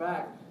pulling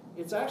back,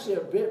 it's actually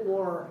a bit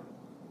more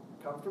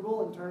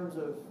comfortable in terms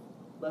of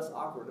less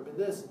awkward. I mean,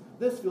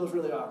 this feels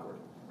really awkward.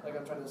 like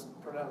I'm trying to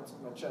pronounce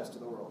my chest to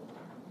the world.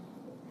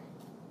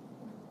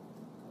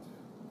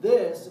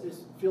 This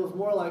feels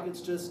more like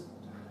it's just,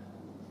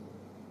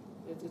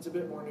 it's a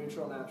bit more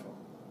neutral, natural.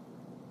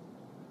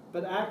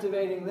 But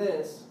activating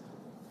this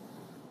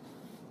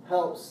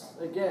helps,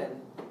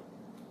 again,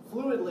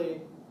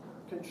 fluidly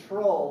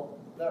control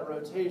that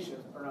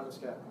rotation around the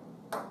scapula.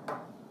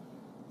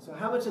 So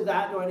how much of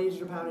that do I need you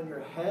to pound in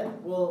your head?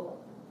 Well,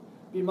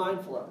 be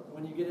mindful of it.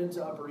 When you get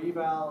into upper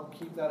eval,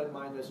 keep that in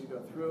mind as you go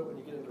through it. When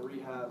you get into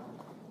rehab,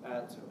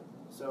 add to it.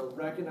 So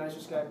recognize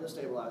your scapula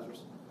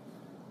stabilizers.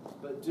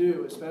 But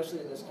do,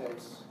 especially in this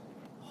case,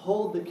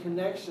 hold the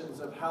connections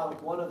of how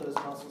one of those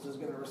muscles is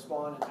going to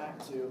respond and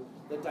act to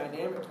the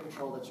dynamic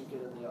control that you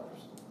get in the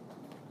others.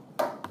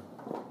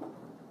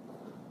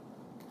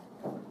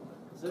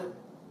 Is it?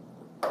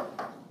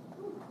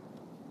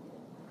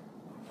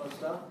 Fun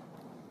stuff?